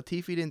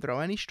 Latifi didn't throw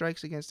any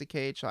strikes against the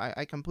cage, so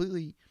I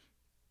completely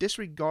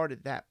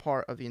disregarded that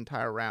part of the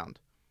entire round.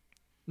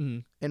 Mm-hmm.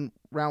 In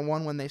round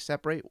 1, when they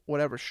separate,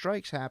 whatever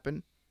strikes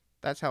happen,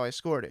 that's how I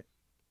scored it.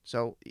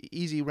 So,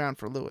 easy round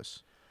for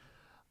Lewis.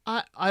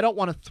 I don't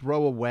want to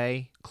throw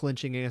away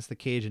clinching against the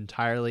cage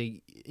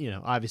entirely.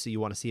 Obviously you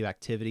want to see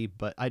activity,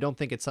 but I don't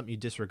think it's something you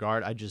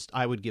disregard.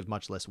 I would give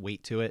much less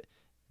weight to it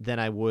than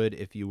I would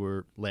if you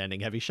were landing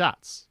heavy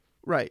shots.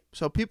 Right.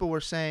 So people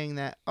were saying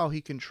that,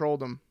 he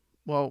controlled him.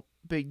 Well,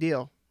 big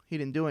deal. He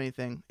didn't do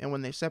anything. And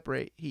when they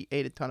separate, he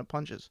ate a ton of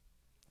punches.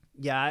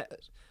 Yeah,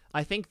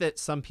 I think that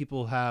some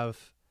people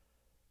have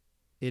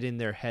it in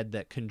their head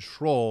that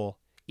control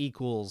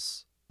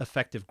equals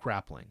effective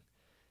grappling.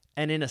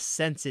 And in a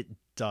sense it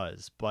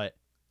does, but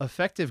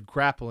effective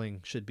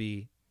grappling should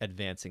be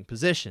advancing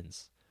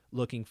positions,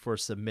 looking for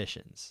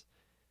submissions,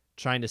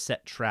 trying to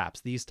set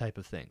traps, these type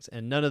of things.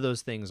 And none of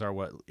those things are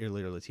what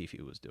Ilir Latifi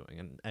was doing.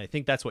 And I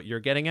think that's what you're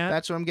getting at.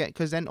 That's what I'm getting.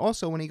 Because then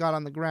also when he got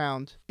on the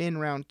ground in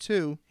round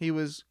 2, he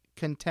was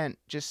content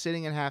just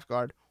sitting in half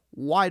guard,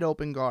 wide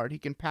open guard. He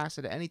can pass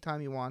it at any time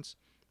he wants,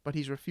 but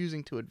he's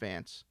refusing to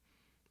advance.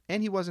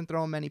 And he wasn't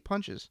throwing many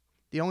punches.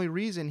 The only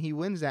reason he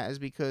wins that is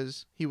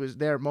because he was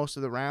there most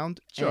of the round.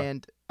 Sure.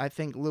 And I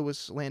think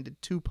Lewis landed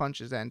 2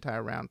 punches that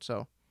entire round.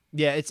 So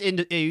yeah,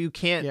 you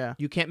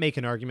can't make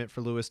an argument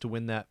for Lewis to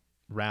win that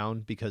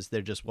round because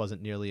there just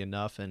wasn't nearly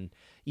enough. And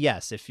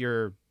yes, if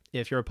your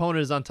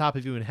opponent is on top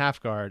of you in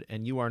half guard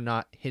and you are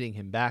not hitting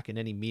him back in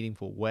any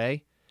meaningful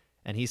way,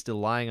 and he's still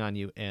lying on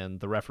you and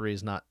the referee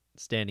is not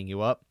standing you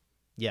up,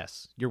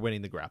 yes, you're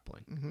winning the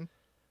grappling. Mm-hmm.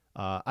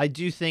 I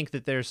do think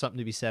that there's something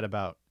to be said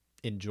about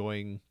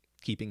enjoying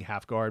keeping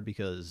half guard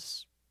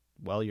because,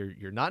 well,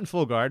 you're not in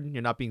full guard.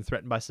 You're not being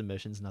threatened by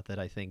submissions. Not that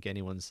I think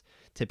anyone's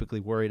typically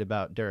worried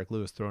about Derek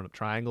Lewis throwing up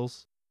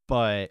triangles,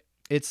 but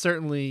it's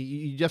certainly,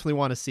 you definitely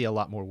want to see a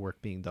lot more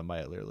work being done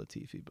by Ilir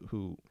Latifi,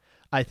 who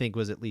I think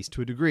was at least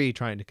to a degree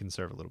trying to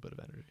conserve a little bit of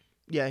energy.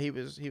 Yeah, he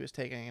was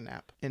taking a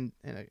nap in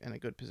a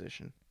good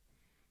position.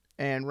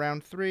 And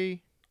round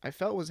 3, I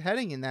felt was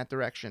heading in that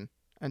direction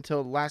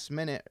until the last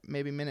minute,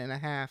 maybe minute and a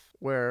half,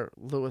 where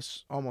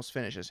Lewis almost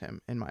finishes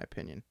him, in my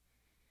opinion.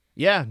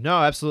 Yeah,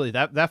 no, absolutely.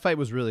 That fight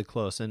was really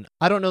close. And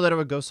I don't know that I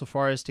would go so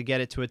far as to get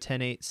it to a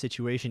 10-8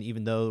 situation,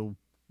 even though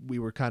we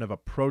were kind of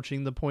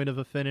approaching the point of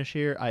a finish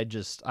here.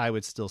 I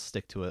would still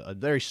stick to a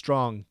very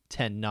strong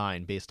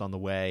 10-9 based on the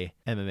way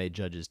MMA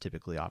judges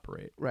typically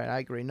operate. Right, I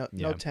agree. No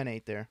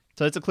 10-8 there.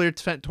 So it's a clear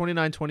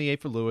 29-28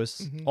 for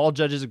Lewis. Mm-hmm. All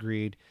judges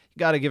agreed. You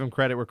got to give him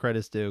credit where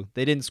credit's due.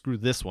 They didn't screw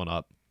this one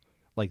up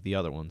like the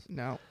other ones.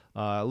 No.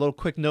 A little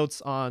quick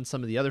notes on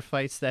some of the other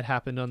fights that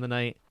happened on the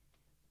night.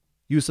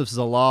 Yusuf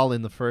Zalal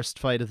in the first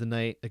fight of the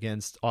night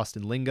against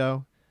Austin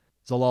Lingo.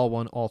 Zalal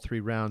won all 3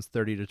 rounds,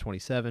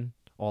 30-27.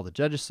 All the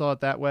judges saw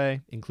it that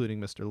way, including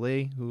Mr.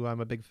 Lee, who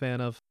I'm a big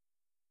fan of.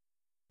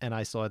 And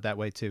I saw it that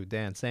way too.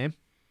 Dan, same?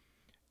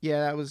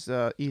 Yeah, that was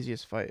the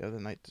easiest fight of the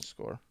night to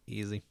score.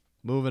 Easy.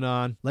 Moving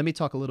on. Let me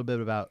talk a little bit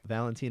about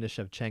Valentina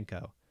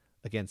Shevchenko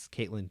against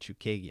Caitlin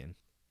Chukagian.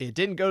 It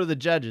didn't go to the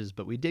judges,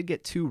 but we did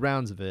get 2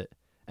 rounds of it.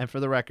 And for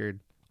the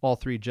record, all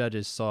 3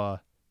 judges saw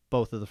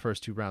both of the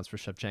first 2 rounds for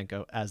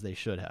Shevchenko, as they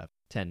should have,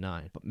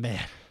 10-9. But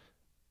man,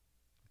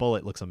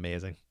 Bullet looks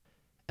amazing.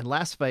 And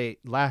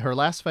her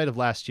last fight of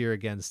last year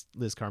against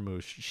Liz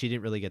Carmouche, she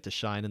didn't really get to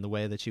shine in the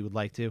way that she would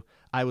like to.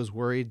 I was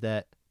worried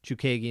that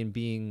Chukagian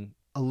being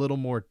a little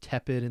more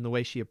tepid in the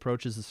way she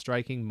approaches the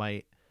striking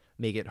might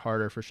make it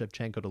harder for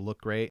Shevchenko to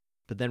look great.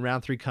 But then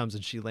round 3 comes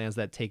and she lands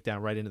that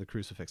takedown right into the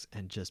crucifix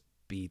and just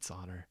beats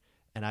on her.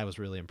 And I was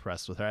really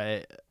impressed with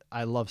her.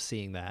 I love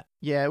seeing that.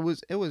 Yeah, it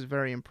was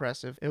very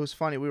impressive. It was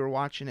funny. We were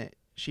watching it.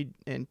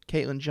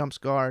 Caitlin jumps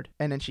guard,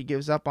 and then she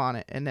gives up on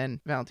it, and then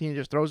Valentina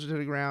just throws her to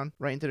the ground,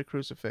 right into the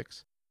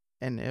crucifix.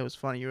 And it was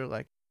funny. You were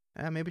like,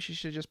 maybe she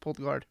should have just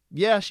pulled guard.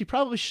 Yeah, she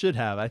probably should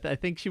have. I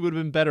think she would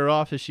have been better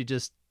off if she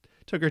just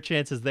took her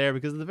chances there,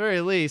 because at the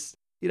very least,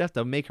 you'd have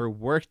to make her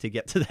work to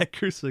get to that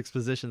crucifix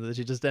position that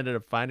she just ended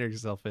up finding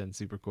herself in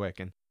super quick.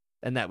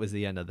 And that was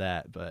the end of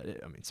that.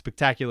 But,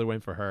 spectacular win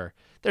for her.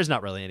 There's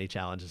not really any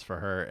challenges for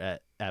her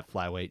at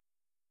flyweight.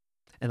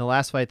 And the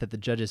last fight that the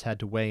judges had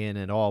to weigh in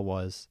at all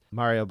was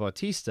Mario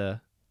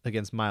Bautista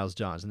against Miles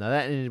Johns. Now,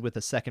 that ended with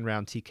a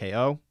second-round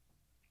TKO,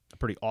 a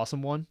pretty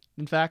awesome one,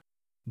 in fact.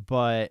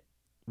 But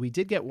we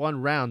did get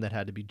 1 round that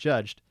had to be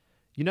judged.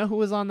 You know who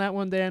was on that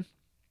one, Dan?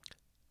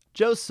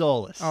 Joe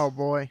Solis. Oh,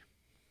 boy.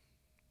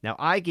 Now,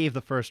 I gave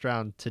the first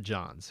round to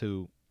Johns,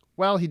 who,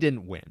 well, he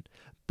didn't win.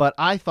 But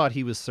I thought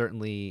he was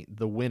certainly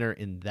the winner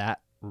in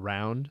that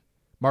round.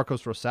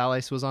 Marcos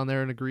Rosales was on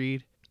there and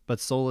agreed, but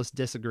Solis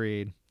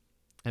disagreed,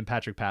 and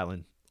Patrick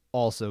Patlin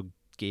also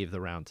gave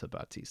the round to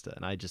Bautista,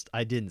 and I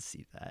didn't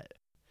see that.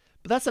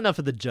 But that's enough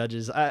of the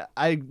judges.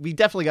 We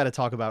definitely got to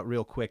talk about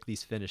real quick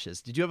these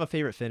finishes. Did you have a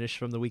favorite finish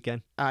from the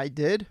weekend? I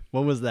did.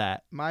 What was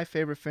that? My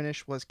favorite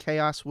finish was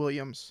Chaos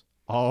Williams.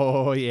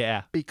 Oh,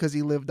 yeah. Because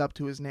he lived up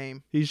to his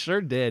name. He sure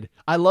did.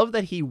 I love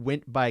that he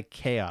went by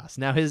Chaos.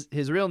 Now, his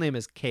real name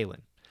is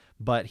Kalen,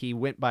 but he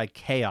went by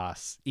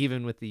Chaos,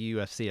 even with the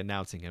UFC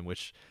announcing him,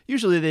 which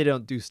usually they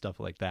don't do stuff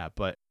like that.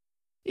 But,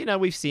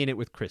 we've seen it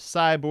with Chris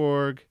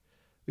Cyborg.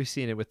 We've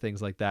seen it with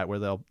things like that where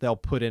they'll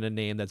put in a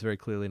name that's very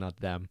clearly not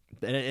them.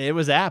 And it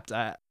was apt.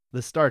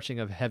 The starching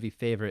of heavy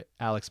favorite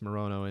Alex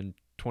Morono in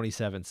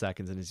 27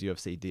 seconds in his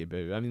UFC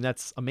debut. I mean,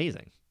 that's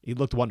amazing. He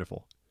looked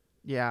wonderful.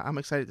 Yeah, I'm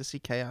excited to see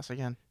Chaos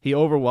again. He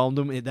overwhelmed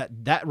him.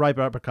 That right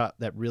uppercut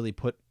that really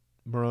put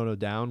Morono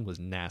down was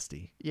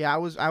nasty. Yeah, I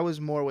was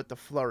more with the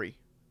flurry.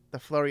 The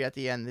flurry at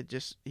the end.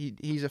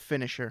 He's a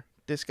finisher.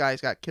 This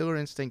guy's got killer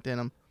instinct in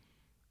him,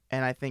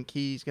 and I think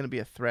he's going to be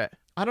a threat.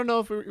 I don't know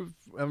if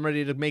I'm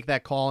ready to make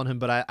that call on him,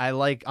 but I'm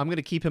going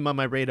to keep him on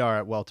my radar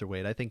at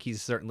welterweight. I think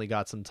he's certainly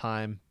got some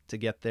time to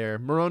get there.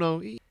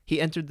 Morono,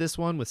 he entered this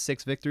one with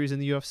 6 victories in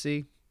the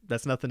UFC.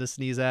 That's nothing to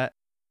sneeze at.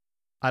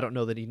 I don't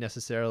know that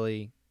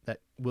that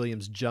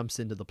Williams jumps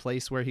into the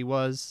place where he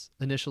was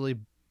initially.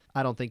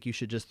 I don't think you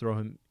should just throw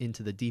him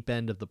into the deep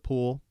end of the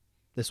pool.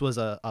 This was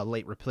a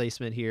late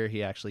replacement here.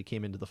 He actually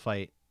came into the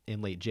fight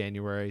in late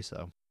January,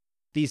 so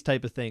these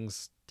type of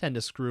things tend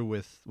to screw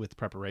with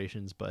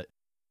preparations, but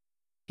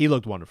he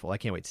looked wonderful. I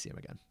can't wait to see him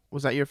again.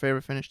 Was that your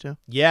favorite finish too?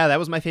 Yeah, that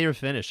was my favorite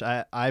finish.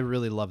 I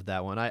really loved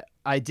that one.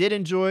 I did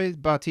enjoy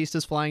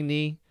Bautista's flying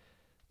knee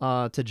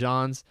to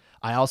John's.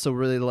 I also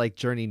really liked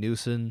Journey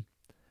Newson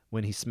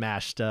when he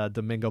smashed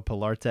Domingo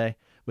Pilarte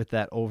with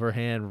that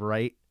overhand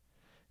right.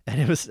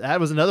 And that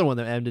was another one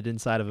that ended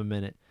inside of a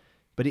minute.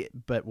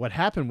 But what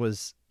happened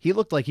was he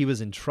looked like he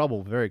was in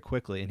trouble very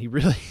quickly, and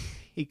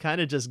he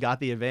kind of just got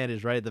the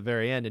advantage right at the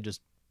very end and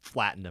just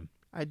flattened him.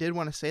 I did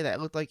want to say that.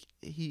 It looked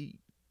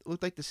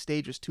like the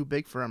stage was too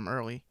big for him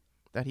early,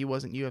 that he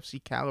wasn't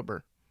UFC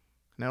caliber.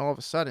 And then all of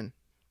a sudden,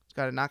 he's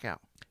got a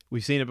knockout.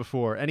 We've seen it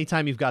before.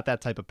 Anytime you've got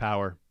that type of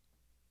power,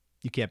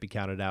 you can't be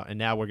counted out. And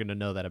now we're going to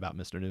know that about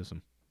Mr.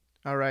 Newsom.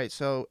 All right,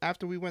 so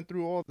after we went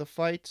through all the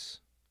fights,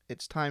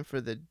 it's time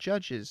for the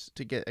judges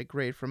to get a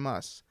grade from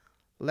us.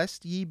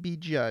 Lest ye be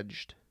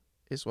judged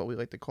is what we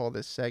like to call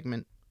this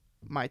segment.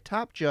 My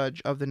top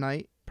judge of the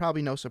night,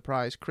 probably no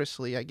surprise, Chris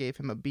Lee. I gave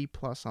him a B+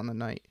 on the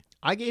night.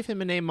 I gave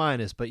him an A-,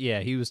 but yeah,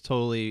 he was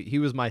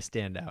my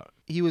standout.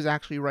 He was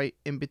actually right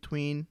in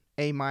between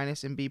A-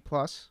 and B+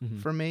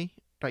 for me,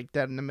 like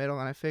dead in the middle,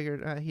 and I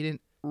figured he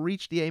didn't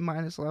reach the A-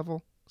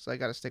 level, so I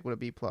got to stick with a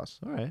B+. All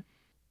right.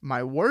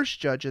 My worst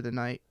judge of the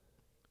night,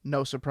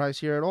 no surprise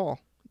here at all,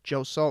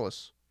 Joe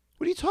Solis.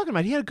 What are you talking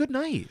about? He had a good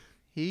night.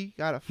 He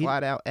got a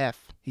flat-out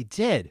F. He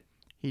did.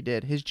 He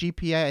did. His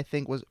GPA, I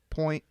think, was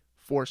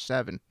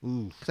 .47.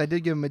 Ooh. Because I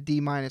did give him a D-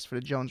 for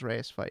the Jones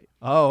Reyes fight.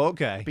 Oh,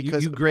 okay.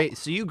 Because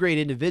you grade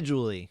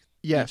individually.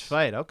 Yes. Each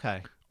fight.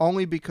 Okay.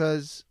 Only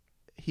because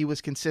he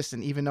was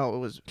consistent, even though it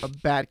was a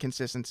bad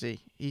consistency.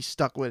 He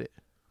stuck with it.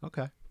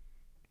 Okay.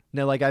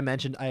 Now, like I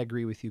mentioned, I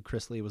agree with you.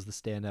 Chris Lee was the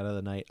standout of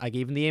the night. I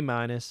gave him the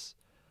A-.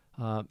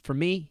 For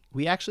me,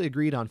 we actually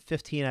agreed on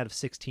 15 out of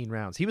 16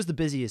 rounds. He was the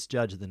busiest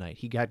judge of the night.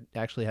 He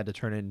actually had to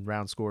turn in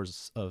round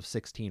scores of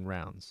 16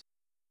 rounds.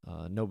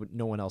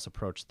 No one else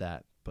approached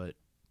that, but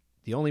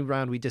the only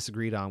round we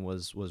disagreed on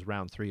was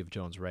round 3 of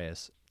Jones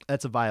Reyes.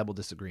 That's a viable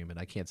disagreement.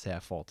 I can't say I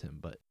fault him,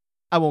 but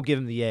I won't give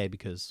him the A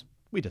because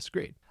we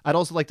disagreed. I'd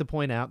also like to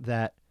point out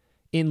that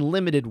in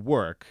limited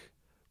work,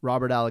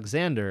 Robert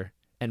Alexander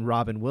and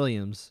Robin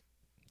Williams,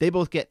 they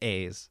both get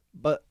A's,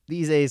 but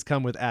these A's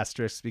come with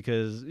asterisks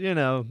because,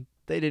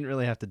 they didn't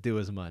really have to do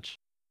as much.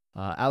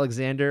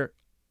 Alexander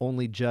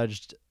only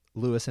judged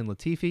Lewis and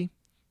Latifi,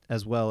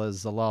 as well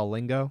as Zalal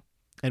Lingo,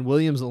 and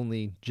Williams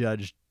only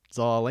judged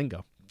Zalal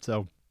Lingo.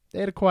 So they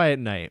had a quiet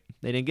night.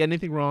 They didn't get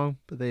anything wrong,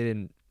 but they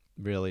didn't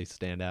really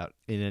stand out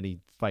in any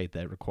fight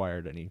that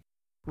required any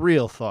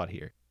real thought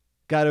here.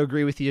 Got to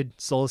agree with you.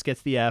 Solis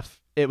gets the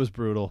F. It was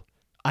brutal.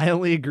 I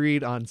only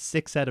agreed on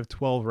 6 out of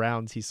 12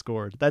 rounds he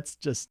scored. That's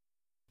just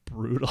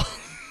brutal.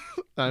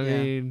 I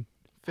mean,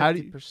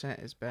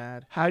 50% is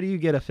bad. How do you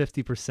get a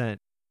 50%?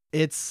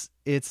 It's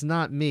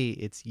not me.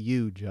 It's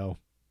you, Joe.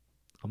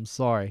 I'm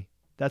sorry.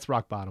 That's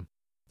rock bottom.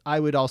 I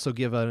would also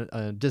give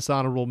a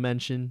dishonorable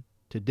mention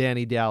to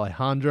Danny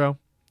D'Alejandro.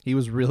 He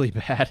was really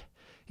bad.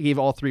 He gave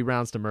all 3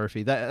 rounds to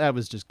Murphy. That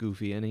was just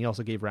goofy. And he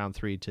also gave round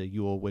 3 to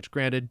Ewell, which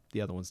granted,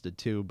 the other ones did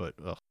too, but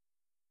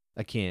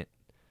I can't.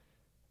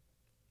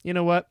 You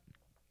know what?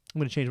 I'm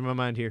going to change my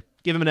mind here.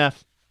 Give him an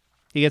F.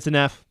 He gets an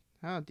F.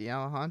 Oh,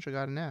 D'Alejandro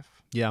got an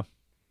F. Yeah.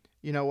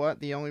 You know what?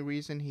 The only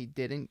reason he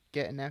didn't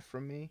get an F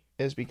from me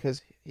is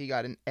because he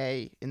got an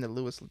A in the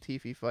Lewis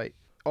Latifi fight.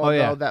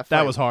 Although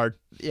that was hard.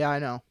 Yeah, I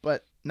know.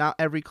 But not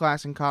every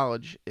class in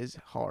college is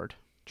hard.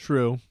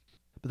 True.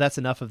 But that's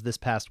enough of this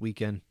past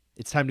weekend.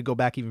 It's time to go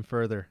back even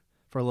further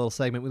for a little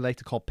segment we like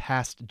to call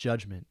Past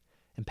Judgment.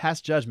 In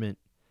Past Judgment,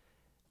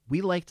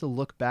 we like to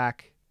look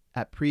back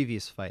at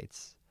previous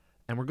fights,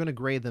 and we're going to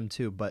grade them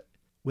too, but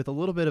with a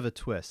little bit of a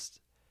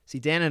twist. See,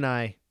 Dan and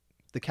I,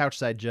 the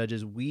Couchside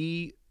Judges,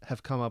 we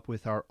have come up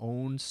with our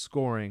own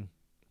scoring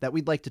that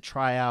we'd like to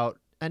try out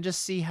and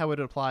just see how it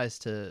applies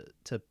to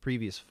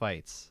previous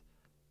fights.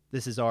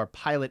 This is our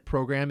pilot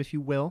program, if you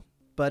will,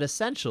 but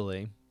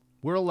essentially,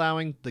 we're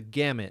allowing the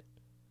gamut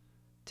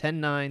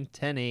 10-9,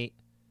 10-8,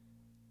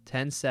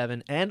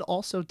 10-7, and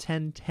also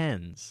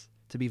 10-10s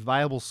to be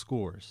viable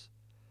scores.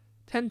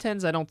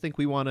 10-10s I don't think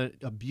we want to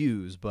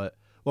abuse, but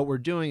what we're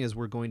doing is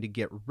we're going to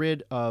get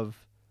rid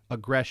of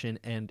aggression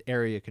and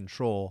area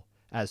control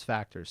as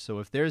factors. So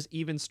if there's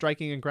even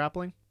striking and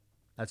grappling,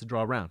 that's a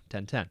draw round,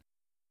 10-10.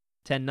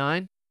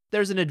 10-9,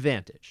 there's an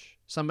advantage.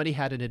 Somebody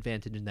had an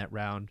advantage in that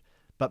round,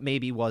 but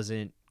maybe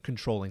wasn't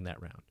controlling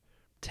that round.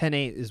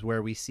 10-8 is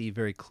where we see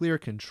very clear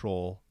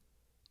control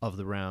of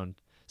the round.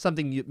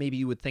 Something maybe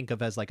you would think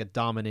of as like a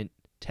dominant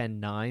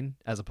 10-9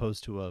 as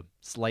opposed to a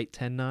slight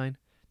 10-9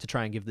 to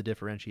try and give the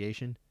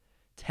differentiation.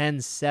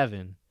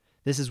 10-7,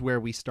 this is where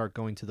we start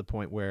going to the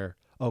point where,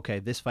 okay,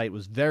 this fight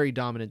was very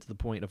dominant to the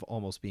point of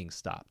almost being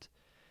stopped.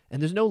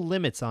 And there's no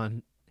limits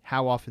on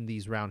how often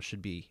these rounds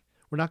should be.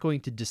 We're not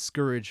going to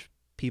discourage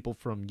people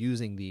from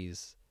using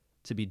these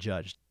to be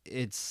judged.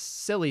 It's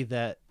silly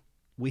that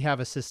we have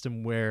a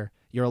system where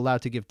you're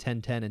allowed to give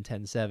 10-10 and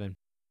 10-7,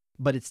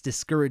 but it's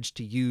discouraged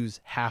to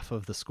use half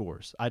of the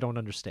scores. I don't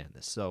understand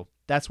this. So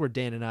that's where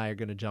Dan and I are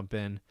going to jump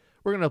in.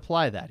 We're going to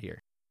apply that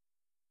here.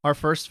 Our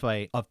first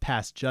fight of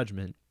Past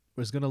Judgment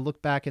was going to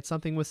look back at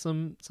something with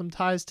some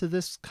ties to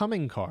this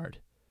coming card.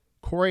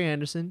 Corey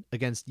Anderson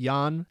against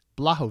Jan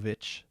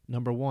Blachowicz,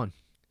 number 1.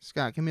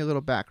 Scott, give me a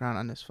little background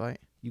on this fight.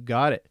 You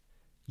got it.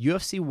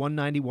 UFC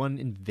 191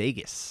 in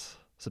Vegas,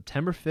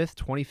 September 5th,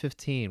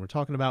 2015. We're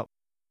talking about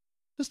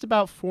just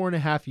about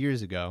 4.5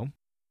 years ago.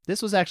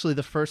 This was actually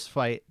the first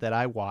fight that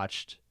I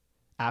watched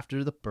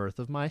after the birth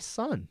of my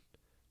son,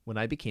 when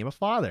I became a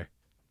father.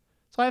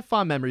 So I have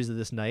fond memories of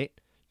this night,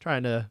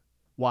 trying to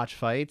watch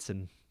fights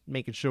and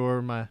making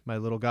sure my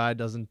little guy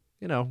doesn't,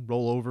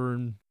 roll over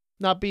and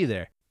not be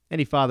there.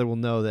 Any father will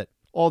know that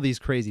all these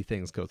crazy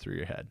things go through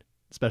your head,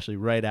 especially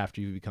right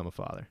after you become a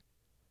father.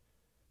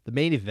 The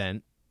main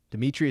event,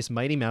 Demetrius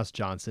Mighty Mouse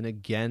Johnson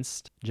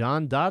against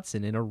John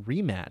Dodson in a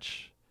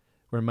rematch,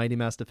 where Mighty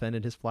Mouse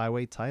defended his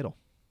flyweight title.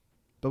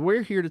 But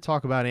we're here to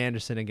talk about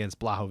Anderson against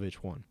Blachowicz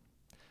 1.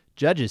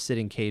 Judges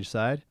sitting cage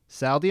side,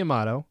 Sal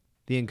D'Amato,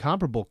 the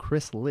incomparable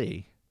Chris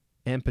Lee,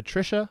 and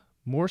Patricia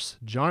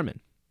Morse-Jarman.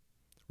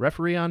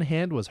 Referee on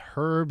hand was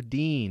Herb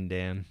Dean,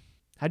 Dan.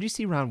 How'd you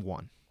see round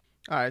 1?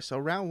 All right, so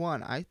round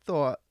 1, I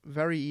thought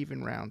very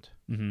even round.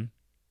 Mm-hmm.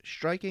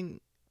 Striking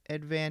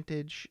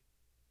advantage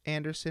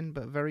Anderson,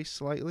 but very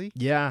slightly.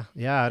 Yeah,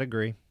 I'd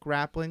agree.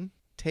 Grappling,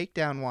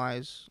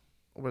 takedown-wise,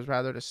 was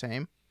rather the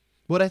same.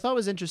 What I thought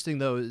was interesting,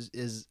 though,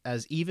 is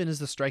as even as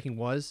the striking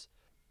was,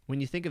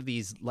 when you think of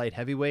these light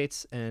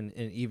heavyweights and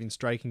even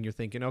striking, you're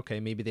thinking, okay,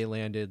 maybe they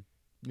landed,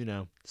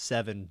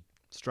 7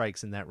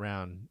 strikes in that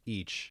round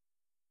each.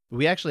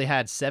 We actually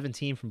had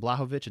 17 from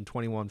Blachowicz and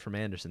 21 from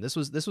Anderson. This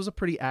was a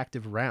pretty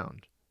active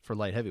round for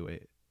light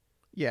heavyweight.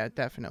 Yeah,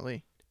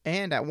 definitely.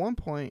 And at one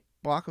point,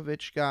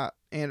 Blachowicz got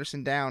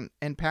Anderson down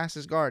and passed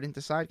his guard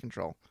into side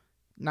control.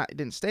 It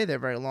didn't stay there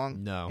very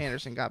long. No.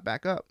 Anderson got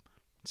back up.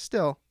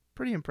 Still,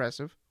 pretty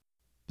impressive.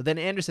 But then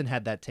Anderson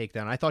had that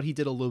takedown. I thought he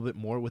did a little bit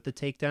more with the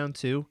takedown,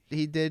 too.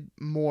 He did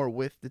more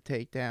with the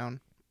takedown.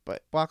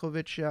 But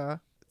Blachowicz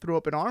threw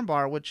up an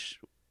armbar, which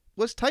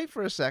was tight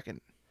for a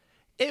second.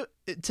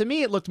 To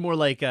me, it looked more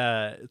like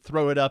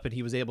throw it up and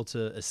he was able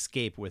to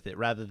escape with it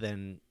rather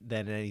than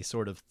any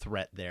sort of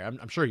threat there.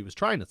 I'm sure he was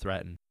trying to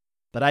threaten,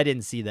 but I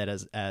didn't see that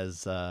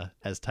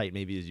as tight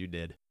maybe as you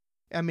did.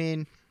 I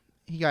mean,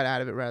 he got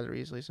out of it rather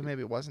easily, so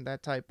maybe it wasn't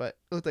that tight, but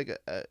it looked like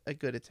a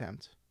good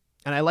attempt.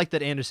 And I like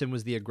that Anderson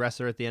was the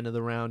aggressor at the end of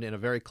the round in a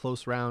very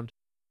close round.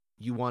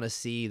 You want to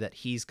see that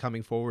he's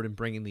coming forward and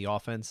bringing the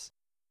offense.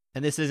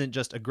 And this isn't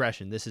just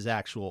aggression. This is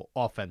actual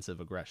offensive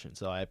aggression.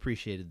 So I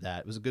appreciated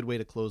that. It was a good way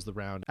to close the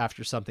round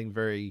after something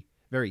very,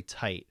 very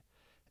tight.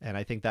 And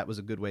I think that was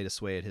a good way to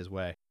sway it his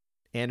way.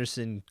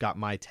 Anderson got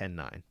my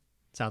 10-9.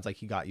 Sounds like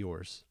he got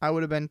yours. I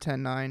would have been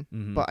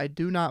 10-9, but I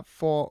do not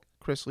fault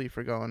Chris Lee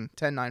for going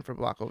 10-9 for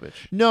Blachowicz.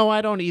 No,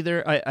 I don't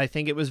either. I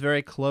think it was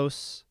very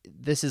close.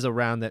 This is a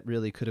round that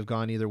really could have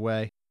gone either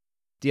way.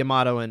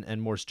 D'Amato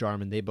and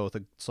Morse-Jarman, they both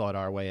saw it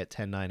our way at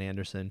 10-9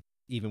 Anderson.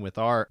 Even with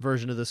our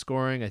version of the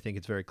scoring, I think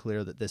it's very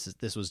clear that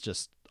this was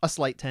just a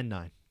slight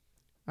 10-9.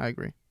 I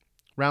agree.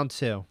 Round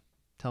 2.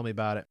 Tell me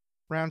about it.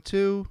 Round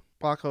 2,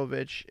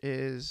 Blachowicz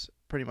is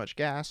pretty much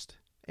gassed.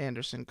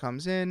 Anderson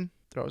comes in,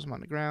 throws him on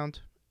the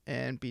ground,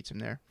 and beats him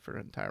there for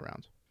an entire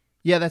round.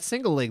 Yeah, that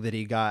single leg that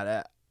he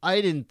got,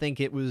 I didn't think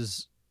it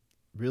was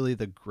really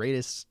the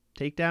greatest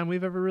takedown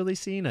we've ever really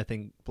seen. I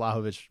think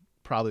Blachowicz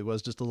probably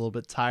was just a little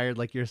bit tired,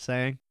 like you're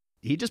saying.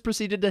 He just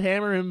proceeded to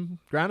hammer him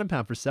ground and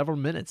pound for several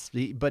minutes,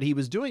 but he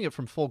was doing it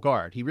from full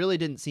guard. He really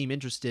didn't seem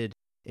interested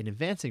in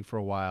advancing for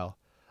a while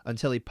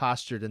until he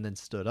postured and then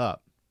stood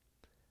up.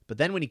 But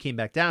then when he came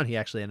back down, he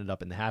actually ended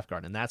up in the half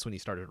guard, and that's when he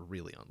started to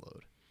really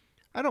unload.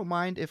 I don't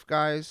mind if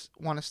guys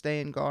want to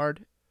stay in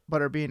guard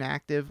but are being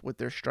active with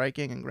their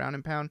striking and ground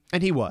and pound.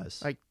 And he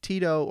was. Like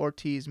Tito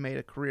Ortiz made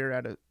a career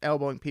out of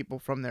elbowing people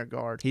from their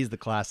guard. He's the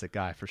classic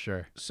guy for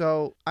sure.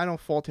 So I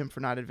don't fault him for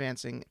not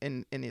advancing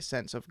in the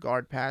sense of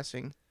guard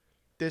passing.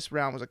 This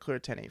round was a clear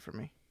 10-8 for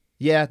me.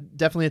 Yeah,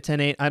 definitely a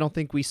 10-8. I don't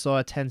think we saw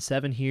a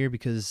 10-7 here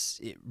because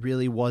it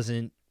really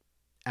wasn't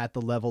at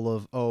the level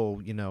of,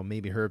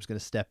 maybe Herb's going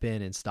to step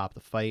in and stop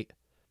the fight.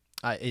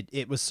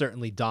 It was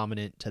certainly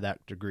dominant to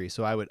that degree.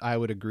 So I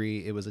would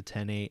agree it was a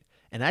 10-8.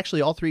 And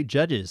actually all three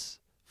judges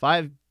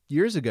 5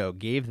 years ago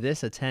gave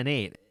this a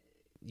 10-8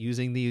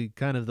 using the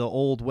kind of the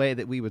old way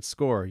that we would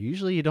score.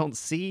 Usually you don't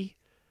see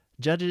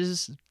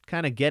judges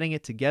kind of getting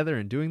it together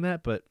and doing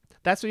that, but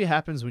that's what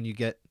happens when you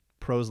get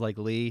pros like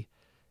Lee.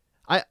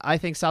 I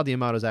think Sal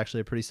D'Amato is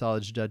actually a pretty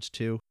solid judge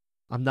too.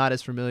 I'm not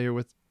as familiar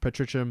with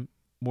Patricia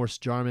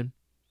Morse-Jarman.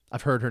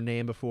 I've heard her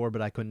name before,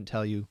 but I couldn't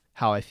tell you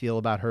how I feel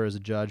about her as a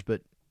judge,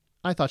 but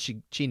I thought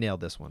she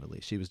nailed this one at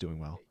least. She was doing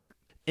well.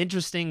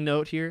 Interesting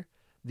note here,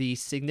 the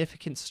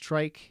significant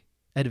strike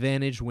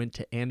advantage went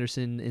to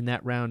Anderson in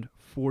that round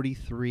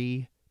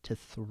 43-3.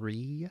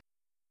 It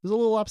was a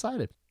little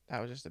lopsided.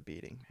 That was just a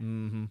beating.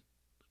 Mm-hmm.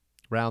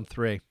 Round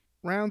 3.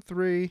 Round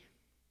 3,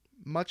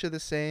 much of the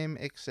same,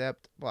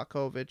 except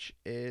Blachowicz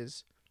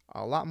is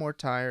a lot more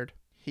tired.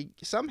 He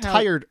somehow...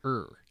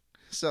 Tired-er,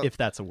 so, if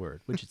that's a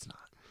word, which it's not.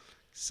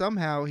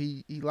 Somehow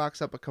he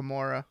locks up a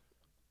Kimura.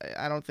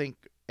 I don't think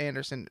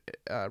Anderson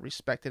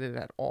respected it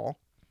at all.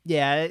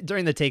 Yeah,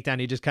 during the takedown,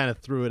 he just kind of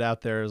threw it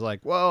out there. It was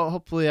like, well,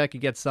 hopefully I could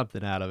get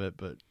something out of it,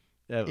 but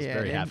that was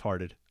very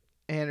half-hearted.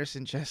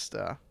 Anderson just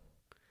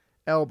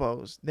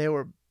elbows. They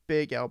were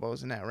big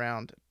elbows in that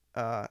round.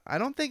 I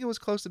don't think it was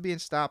close to being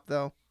stopped,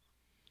 though.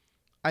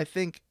 I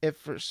think if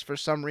for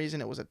some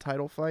reason it was a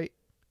title fight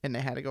and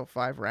they had to go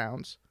 5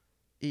 rounds,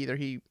 either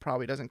he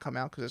probably doesn't come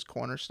out because his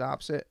corner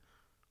stops it,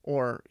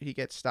 or he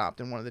gets stopped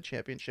in one of the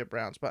championship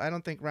rounds. But I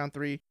don't think round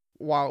 3,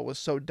 while it was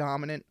so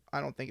dominant,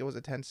 I don't think it was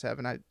a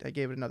 10-7. I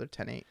gave it another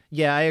 10-8.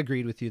 Yeah, I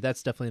agreed with you.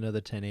 That's definitely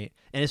another 10-8.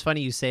 And it's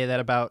funny you say that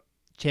about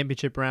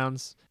championship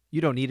rounds.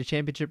 You don't need a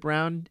championship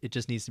round. It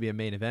just needs to be a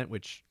main event,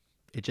 which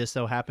it just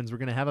so happens we're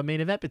going to have a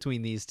main event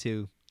between these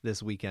two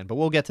this weekend. But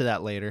we'll get to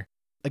that later.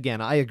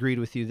 Again, I agreed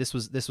with you. This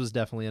was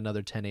definitely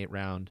another 10-8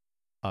 round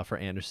for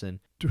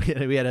Anderson.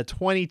 We had a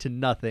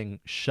 20-0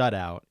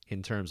 shutout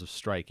in terms of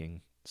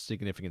striking.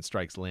 Significant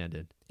strikes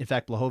landed. In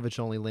fact, Blachowicz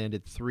only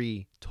landed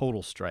 3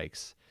 total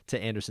strikes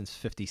to Anderson's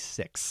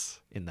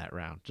 56 in that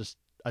round. Just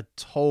a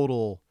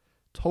total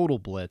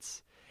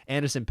blitz.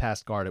 Anderson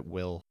passed guard at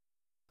will.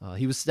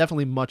 He was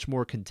definitely much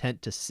more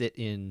content to sit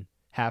in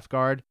half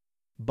guard,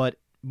 but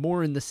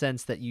more in the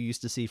sense that you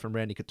used to see from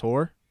Randy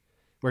Couture,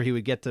 where he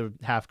would get to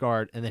half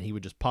guard and then he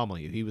would just pummel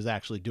you. He was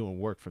actually doing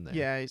work from there.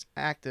 Yeah, he's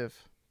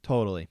active.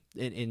 Totally.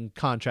 In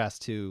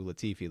contrast to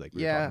Latifi, like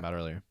we were talking about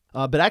earlier.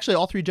 But actually,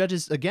 all 3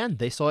 judges, again,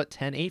 they saw it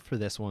 10-8 for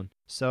this one.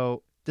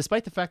 So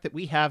despite the fact that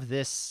we have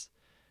this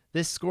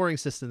scoring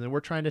system that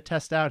we're trying to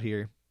test out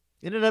here,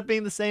 it ended up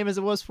being the same as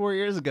it was 4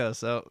 years ago.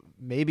 So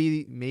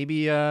maybe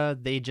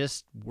they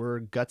just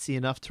were gutsy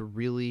enough to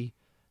really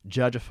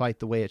judge a fight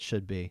the way it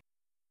should be.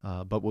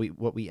 But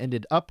what we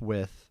ended up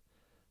with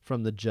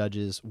from the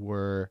judges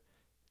were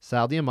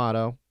Sal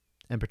D'Amato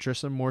and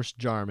Patricia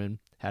Morse-Jarman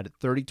had it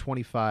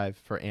 30-25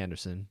 for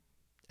Anderson,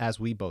 as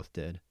we both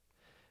did.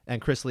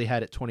 And Chris Lee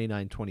had it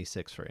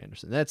 29-26 for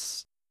Anderson.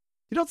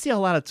 You don't see a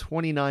lot of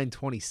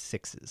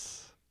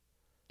 29-26s.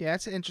 Yeah,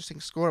 it's an interesting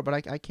score,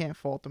 but I can't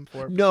fault them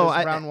for it. No,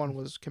 because round 1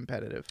 was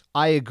competitive.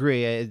 I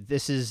agree.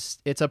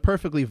 It's a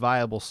perfectly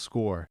viable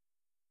score.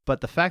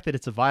 But the fact that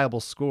it's a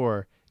viable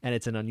score and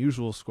it's an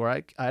unusual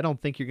score, I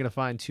don't think you're going to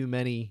find too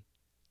many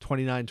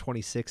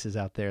 29-26s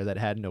out there that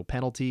had no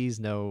penalties,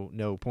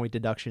 no point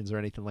deductions or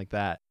anything like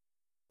that.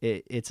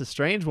 It's a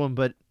strange one,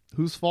 but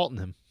who's faulting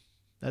him?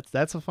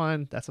 That's a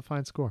fine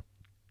score.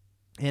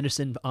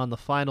 Anderson on the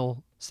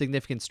final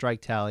significant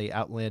strike tally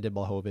outlanded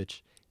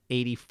Blachowicz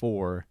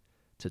 84-20.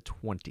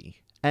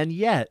 And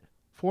yet,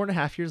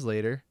 4.5 years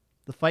later,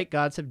 the fight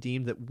gods have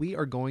deemed that we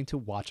are going to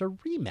watch a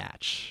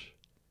rematch.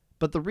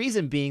 But the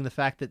reason being the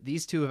fact that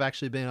these two have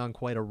actually been on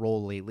quite a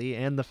roll lately,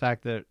 and the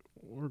fact that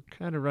we're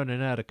kind of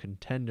running out of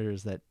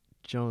contenders that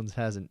Jones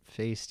hasn't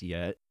faced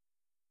yet.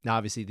 Now,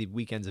 obviously, the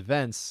weekend's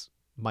events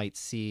might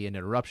see an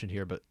interruption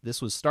here, but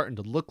this was starting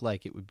to look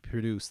like it would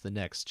produce the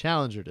next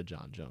challenger to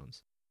Jon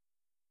Jones.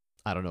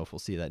 I don't know if we'll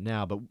see that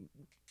now, but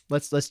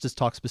let's just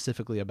talk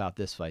specifically about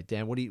this fight.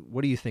 Dan, what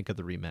do you think of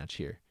the rematch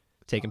here,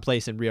 taking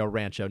place in Rio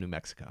Rancho, New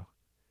Mexico?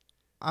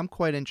 I'm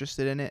quite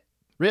interested in it.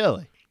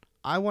 Really?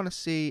 I want to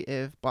see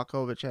if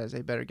Blachowicz has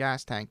a better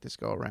gas tank this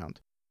go around.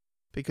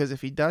 Because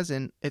if he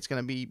doesn't, it's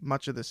going to be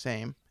much of the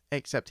same,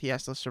 except he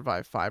has to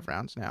survive 5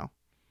 rounds now.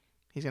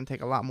 He's going to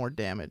take a lot more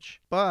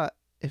damage. But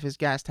if his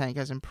gas tank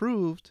has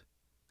improved,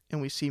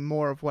 and we see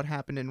more of what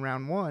happened in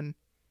round 1,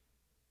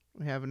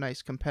 we have a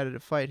nice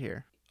competitive fight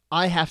here.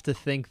 I have to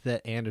think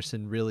that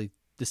Anderson really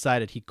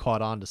decided he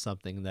caught on to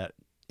something that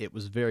it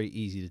was very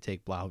easy to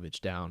take Blachowicz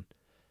down.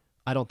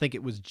 I don't think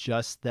it was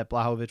just that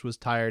Blachowicz was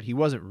tired. He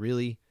wasn't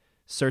really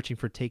searching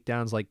for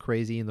takedowns like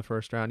crazy in the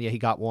first round. Yeah, he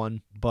got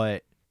one,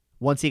 but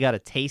once he got a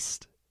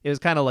taste, it was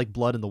kind of like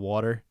blood in the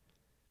water,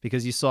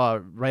 because you saw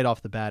right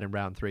off the bat in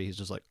round 3, he's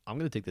just like, I'm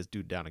going to take this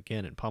dude down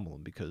again and pummel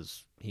him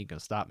because he ain't going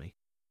to stop me.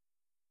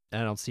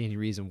 And I don't see any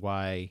reason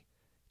why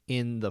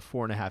in the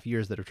 4.5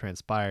 years that have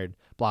transpired,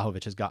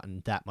 Blachowicz has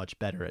gotten that much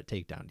better at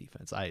takedown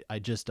defense. I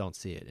just don't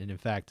see it. And in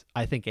fact,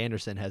 I think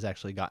Anderson has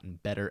actually gotten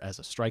better as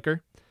a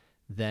striker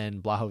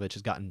than Blachowicz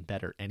has gotten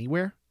better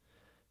anywhere.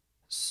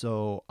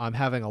 So I'm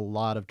having a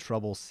lot of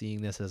trouble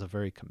seeing this as a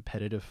very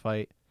competitive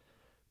fight.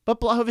 But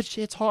Blachowicz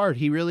hits hard.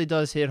 He really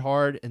does hit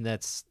hard, and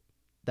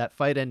that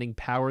fight-ending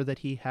power that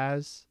he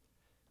has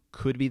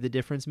could be the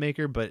difference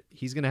maker, but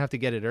he's going to have to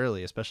get it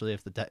early, especially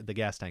if the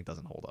gas tank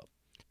doesn't hold up.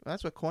 Well,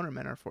 that's what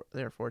cornermen are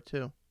there for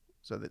too.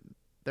 So that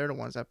they're the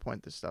ones that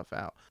point this stuff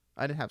out.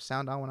 I didn't have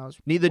sound on when I was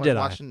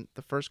watching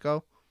the first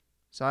go.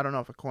 So I don't know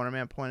if a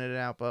cornerman pointed it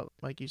out, but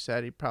like you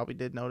said, he probably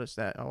did notice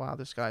that, oh wow,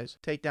 this guy's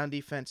takedown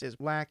defense is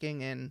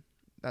lacking, and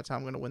that's how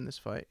I'm going to win this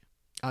fight.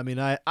 I mean,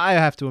 I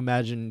have to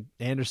imagine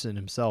Anderson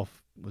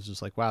himself was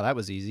just like, wow, that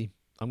was easy.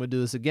 I'm going to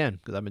do this again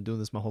because I've been doing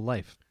this my whole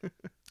life.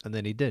 And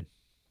then he did.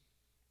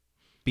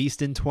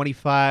 Beast in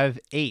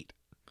 25-8.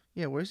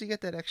 Yeah, where's he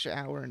get that extra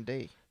hour and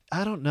day?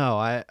 I don't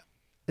know.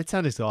 It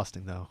sounds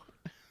exhausting though.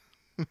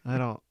 I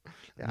don't.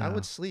 Yeah, no. I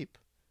would sleep.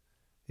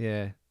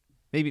 Yeah,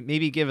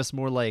 maybe give us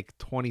more like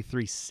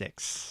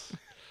 23-6.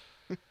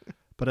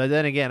 But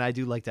then again, I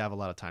do like to have a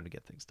lot of time to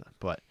get things done.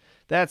 But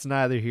that's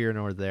neither here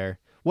nor there.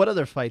 What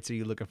other fights are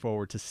you looking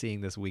forward to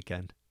seeing this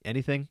weekend?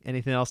 Anything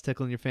else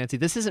tickling your fancy?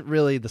 This isn't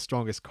really the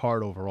strongest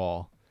card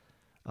overall.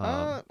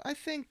 I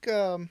think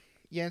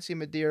Yancy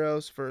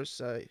Medeiros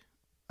versus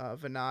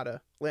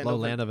Venata.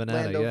 Lando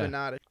Venata, yeah.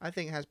 Venata. I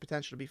think it has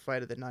potential to be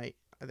fight of the night.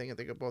 I think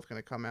they're both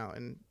going to come out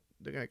and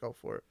they're going to go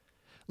for it.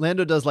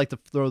 Lando does like to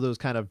throw those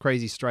kind of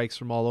crazy strikes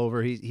from all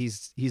over.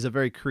 He's a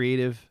very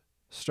creative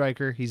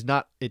striker. He's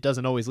not. It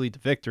doesn't always lead to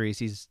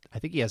victories. I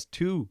think he has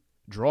 2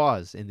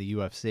 draws in the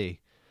UFC,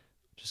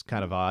 which is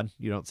kind of odd.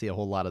 You don't see a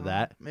whole lot of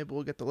that. Maybe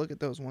we'll get to look at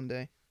those one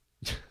day.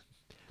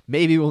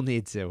 Maybe we'll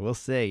need to. We'll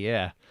see.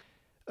 Yeah.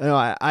 No,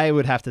 I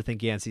would have to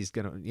think Yancy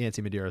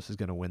Medeiros is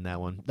gonna win that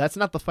one. That's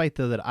not the fight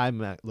though that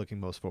I'm looking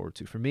most forward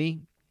to. For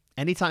me,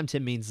 anytime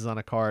Tim Means is on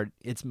a card,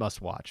 it's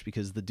must watch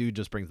because the dude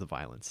just brings the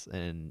violence.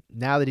 And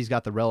now that he's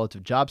got the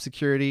relative job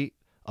security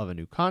of a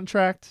new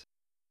contract,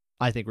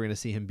 I think we're gonna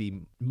see him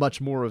be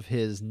much more of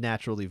his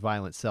naturally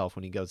violent self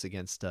when he goes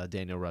against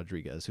Daniel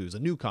Rodriguez, who's a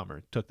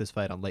newcomer. Took this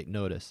fight on late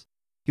notice.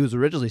 He was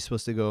originally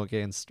supposed to go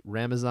against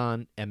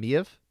Ramazan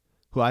Emiev,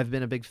 who I've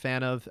been a big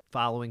fan of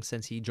following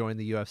since he joined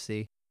the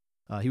UFC.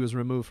 He was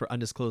removed for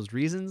undisclosed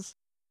reasons.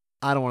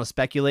 I don't want to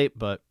speculate,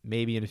 but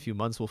maybe in a few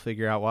months we'll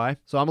figure out why.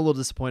 So I'm a little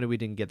disappointed we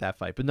didn't get that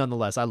fight. But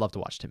nonetheless, I love to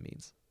watch Tim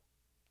Means.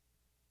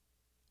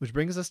 Which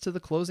brings us to the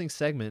closing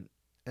segment.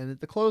 And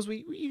at the close,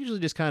 we usually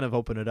just kind of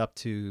open it up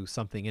to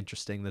something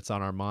interesting that's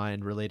on our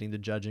mind relating to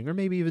judging, or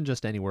maybe even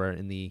just anywhere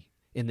in the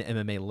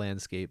MMA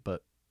landscape.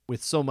 But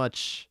with so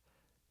much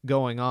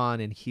going on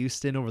in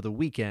Houston over the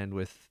weekend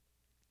with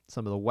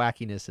some of the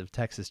wackiness of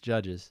Texas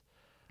judges,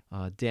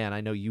 Dan,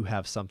 I know you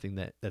have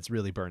something that's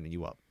really burning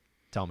you up.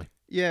 Tell me.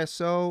 Yeah,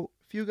 so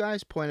a few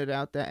guys pointed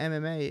out that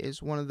MMA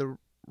is one of the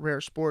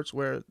rare sports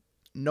where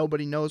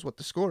nobody knows what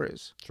the score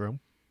is. True.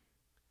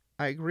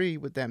 I agree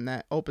with them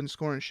that open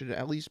scoring should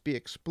at least be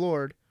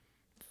explored.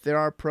 There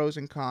are pros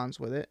and cons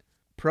with it.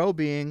 Pro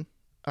being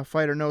a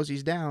fighter knows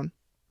he's down,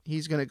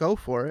 he's going to go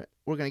for it.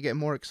 We're going to get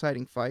more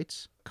exciting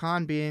fights.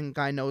 Con being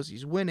guy knows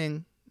he's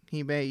winning,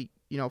 he may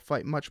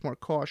fight much more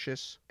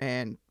cautious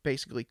and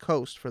basically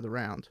coast for the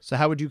round. So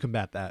how would you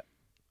combat that?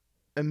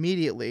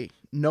 Immediately,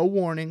 no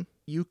warning,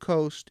 you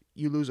coast,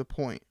 you lose a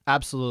point.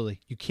 Absolutely.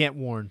 You can't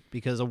warn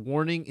because a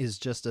warning is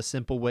just a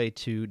simple way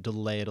to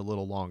delay it a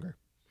little longer.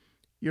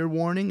 Your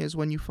warning is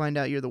when you find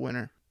out you're the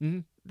winner.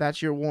 Mm-hmm.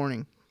 That's your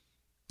warning.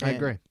 I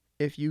agree.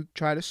 If you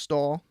try to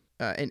stall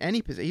in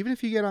any position, even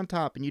if you get on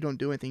top and you don't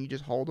do anything, you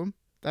just hold them,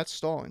 that's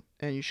stalling,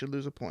 and you should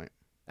lose a point.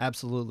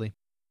 Absolutely.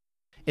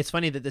 It's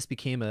funny that this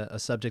became a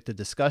subject of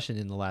discussion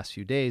in the last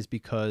few days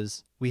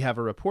because we have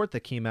a report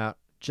that came out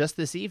just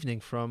this evening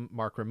from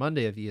Mark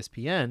Raimondi of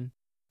ESPN,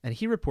 and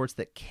he reports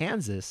that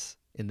Kansas,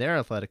 in their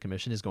athletic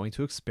commission, is going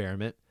to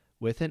experiment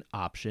with an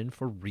option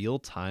for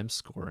real-time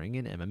scoring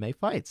in MMA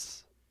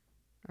fights.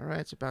 All right,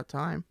 it's about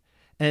time.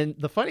 And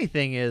the funny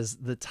thing is,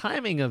 the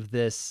timing of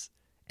this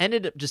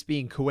ended up just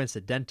being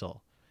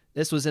coincidental.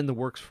 This was in the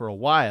works for a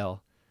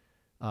while,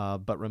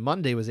 but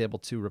Raimondi was able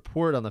to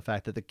report on the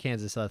fact that the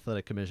Kansas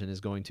Athletic Commission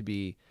is going to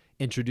be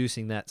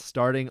introducing that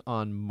starting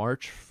on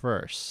March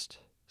 1st.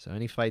 So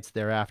any fights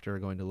thereafter are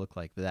going to look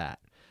like that.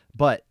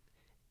 But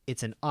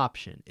it's an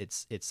option.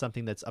 It's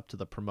something that's up to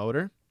the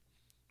promoter.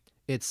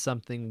 It's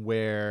something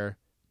where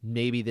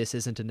maybe this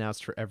isn't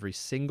announced for every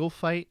single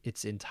fight.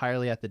 It's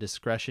entirely at the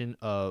discretion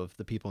of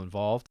the people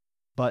involved.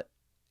 But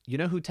you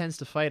know who tends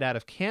to fight out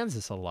of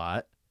Kansas a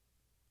lot?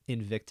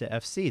 Invicta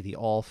FC, the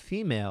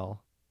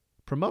all-female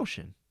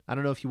promotion I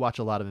don't know if you watch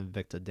a lot of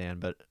Invicta, Dan,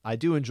 but I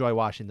do enjoy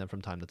watching them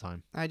from time to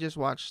time. I just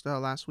watched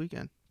last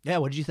weekend. Yeah,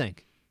 what did you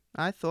think?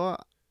 I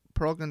thought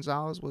Pearl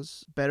Gonzalez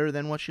was better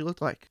than what she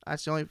looked like.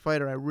 That's the only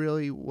fighter I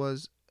really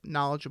was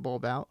knowledgeable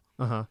about.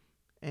 Uh-huh.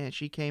 And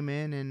she came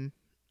in and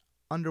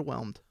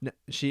underwhelmed. No,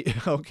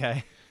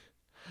 okay.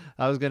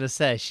 I was gonna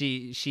say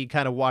she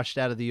kind of washed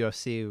out of the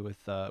UFC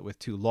with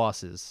 2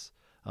 losses,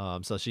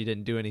 so she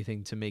didn't do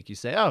anything to make you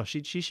say, oh,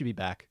 she should be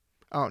back.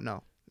 Oh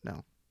no.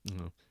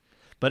 Mm-hmm.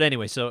 But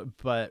anyway,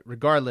 but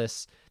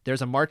regardless,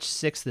 there's a March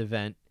 6th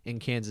event in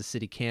Kansas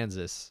City,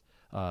 Kansas,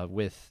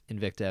 with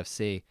Invicta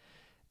FC,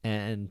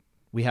 and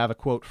we have a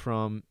quote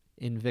from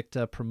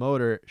Invicta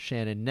promoter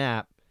Shannon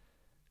Knapp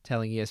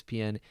telling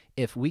ESPN,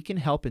 "If we can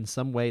help in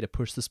some way to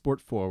push the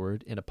sport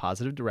forward in a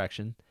positive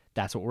direction,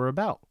 that's what we're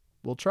about.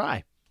 We'll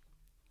try."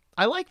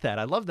 I like that.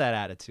 I love that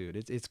attitude.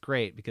 It's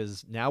great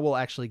because now we'll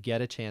actually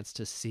get a chance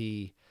to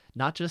see,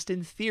 not just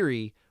in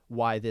theory,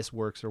 why this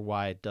works or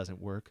why it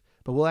doesn't work,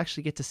 but we'll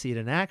actually get to see it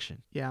in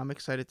action. Yeah, I'm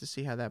excited to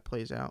see how that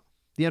plays out.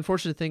 The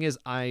unfortunate thing is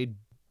I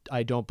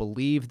don't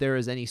believe there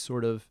is any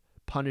sort of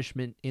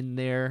punishment in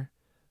there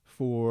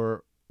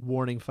for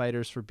warning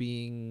fighters for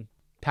being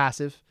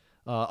passive,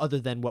 other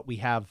than what we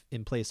have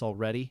in place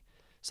already.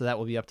 So that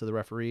will be up to the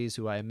referees,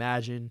 who I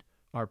imagine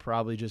are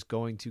probably just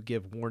going to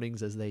give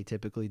warnings as they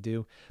typically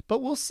do. But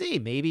we'll see.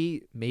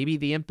 Maybe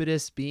the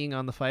impetus being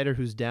on the fighter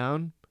who's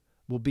down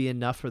will be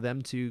enough for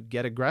them to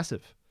get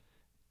aggressive.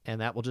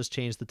 And that will just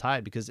change the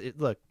tide. Because,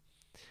 look,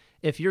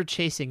 if you're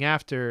chasing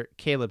after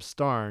Caleb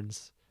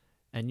Starnes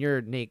and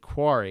you're Nate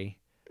Quarry,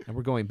 and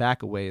we're going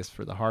back a ways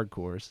for the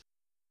hardcores,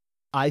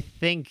 I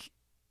think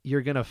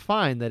you're going to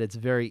find that it's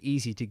very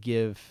easy to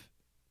give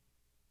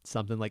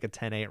something like a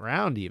 10-8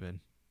 round even.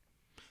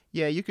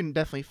 Yeah, you can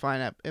definitely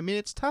find that. I mean,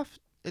 it's tough.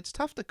 It's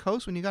tough to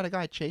coast when you got a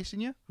guy chasing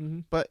you.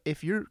 Mm-hmm. But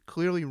if you're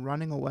clearly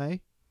running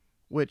away,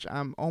 which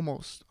I'm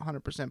almost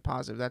 100%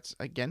 positive that's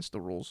against the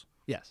rules.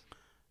 Yes.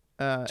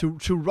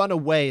 To run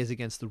away is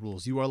against the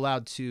rules. You are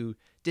allowed to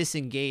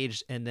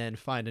disengage and then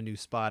find a new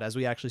spot, as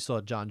we actually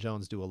saw Jon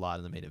Jones do a lot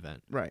in the main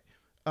event. Right.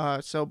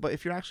 But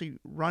if you're actually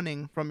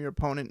running from your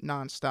opponent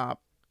nonstop,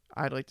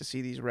 I'd like to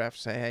see these refs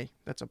say, "Hey,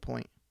 that's a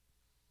point."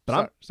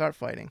 But start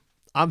fighting.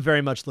 I'm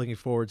very much looking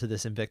forward to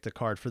this Invicta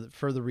card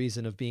for the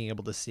reason of being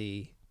able to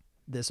see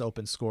this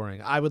open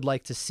scoring. I would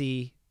like to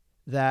see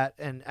that,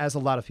 and as a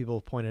lot of people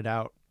have pointed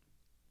out,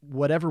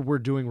 whatever we're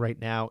doing right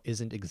now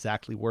isn't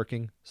exactly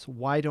working. So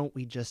why don't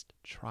we just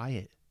try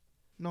it?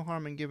 No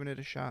harm in giving it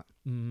a shot.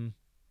 Mm-hmm.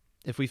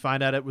 If we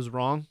find out it was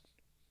wrong,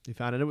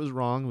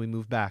 we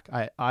move back.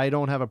 I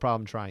don't have a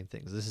problem trying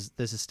things.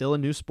 This is still a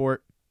new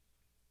sport.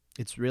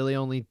 It's really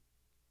only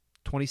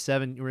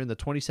 27. We're in the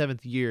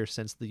 27th year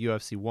since the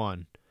UFC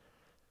won.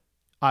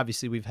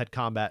 Obviously, we've had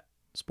combat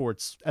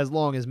sports as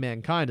long as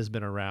mankind has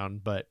been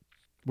around, but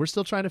we're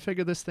still trying to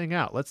figure this thing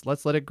out. Let's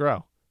let it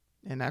grow.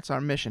 And that's our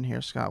mission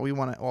here, Scott. We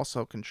want to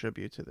also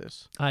contribute to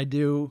this. I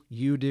do.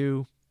 You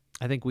do.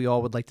 I think we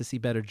all would like to see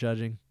better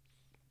judging.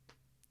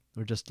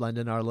 We're just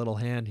lending our little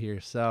hand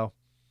here. So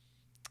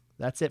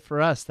that's it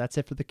for us. That's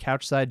it for the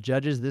Couchside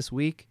Judges this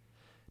week.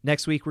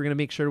 Next week, we're going to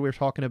make sure we're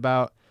talking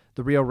about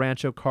the Rio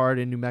Rancho card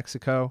in New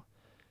Mexico.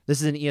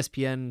 This is an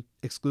ESPN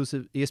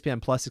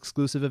Plus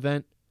exclusive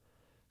event.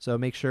 So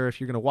make sure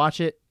if you're going to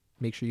watch it,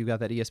 make sure you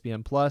got that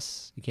ESPN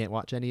Plus. You can't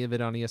watch any of it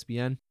on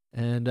ESPN.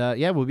 And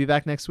we'll be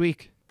back next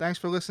week. Thanks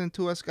for listening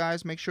to us,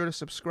 guys. Make sure to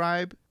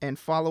subscribe and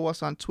follow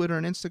us on Twitter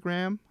and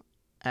Instagram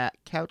at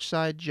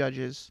Couchside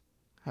Judges.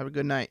 Have a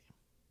good night.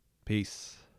 Peace.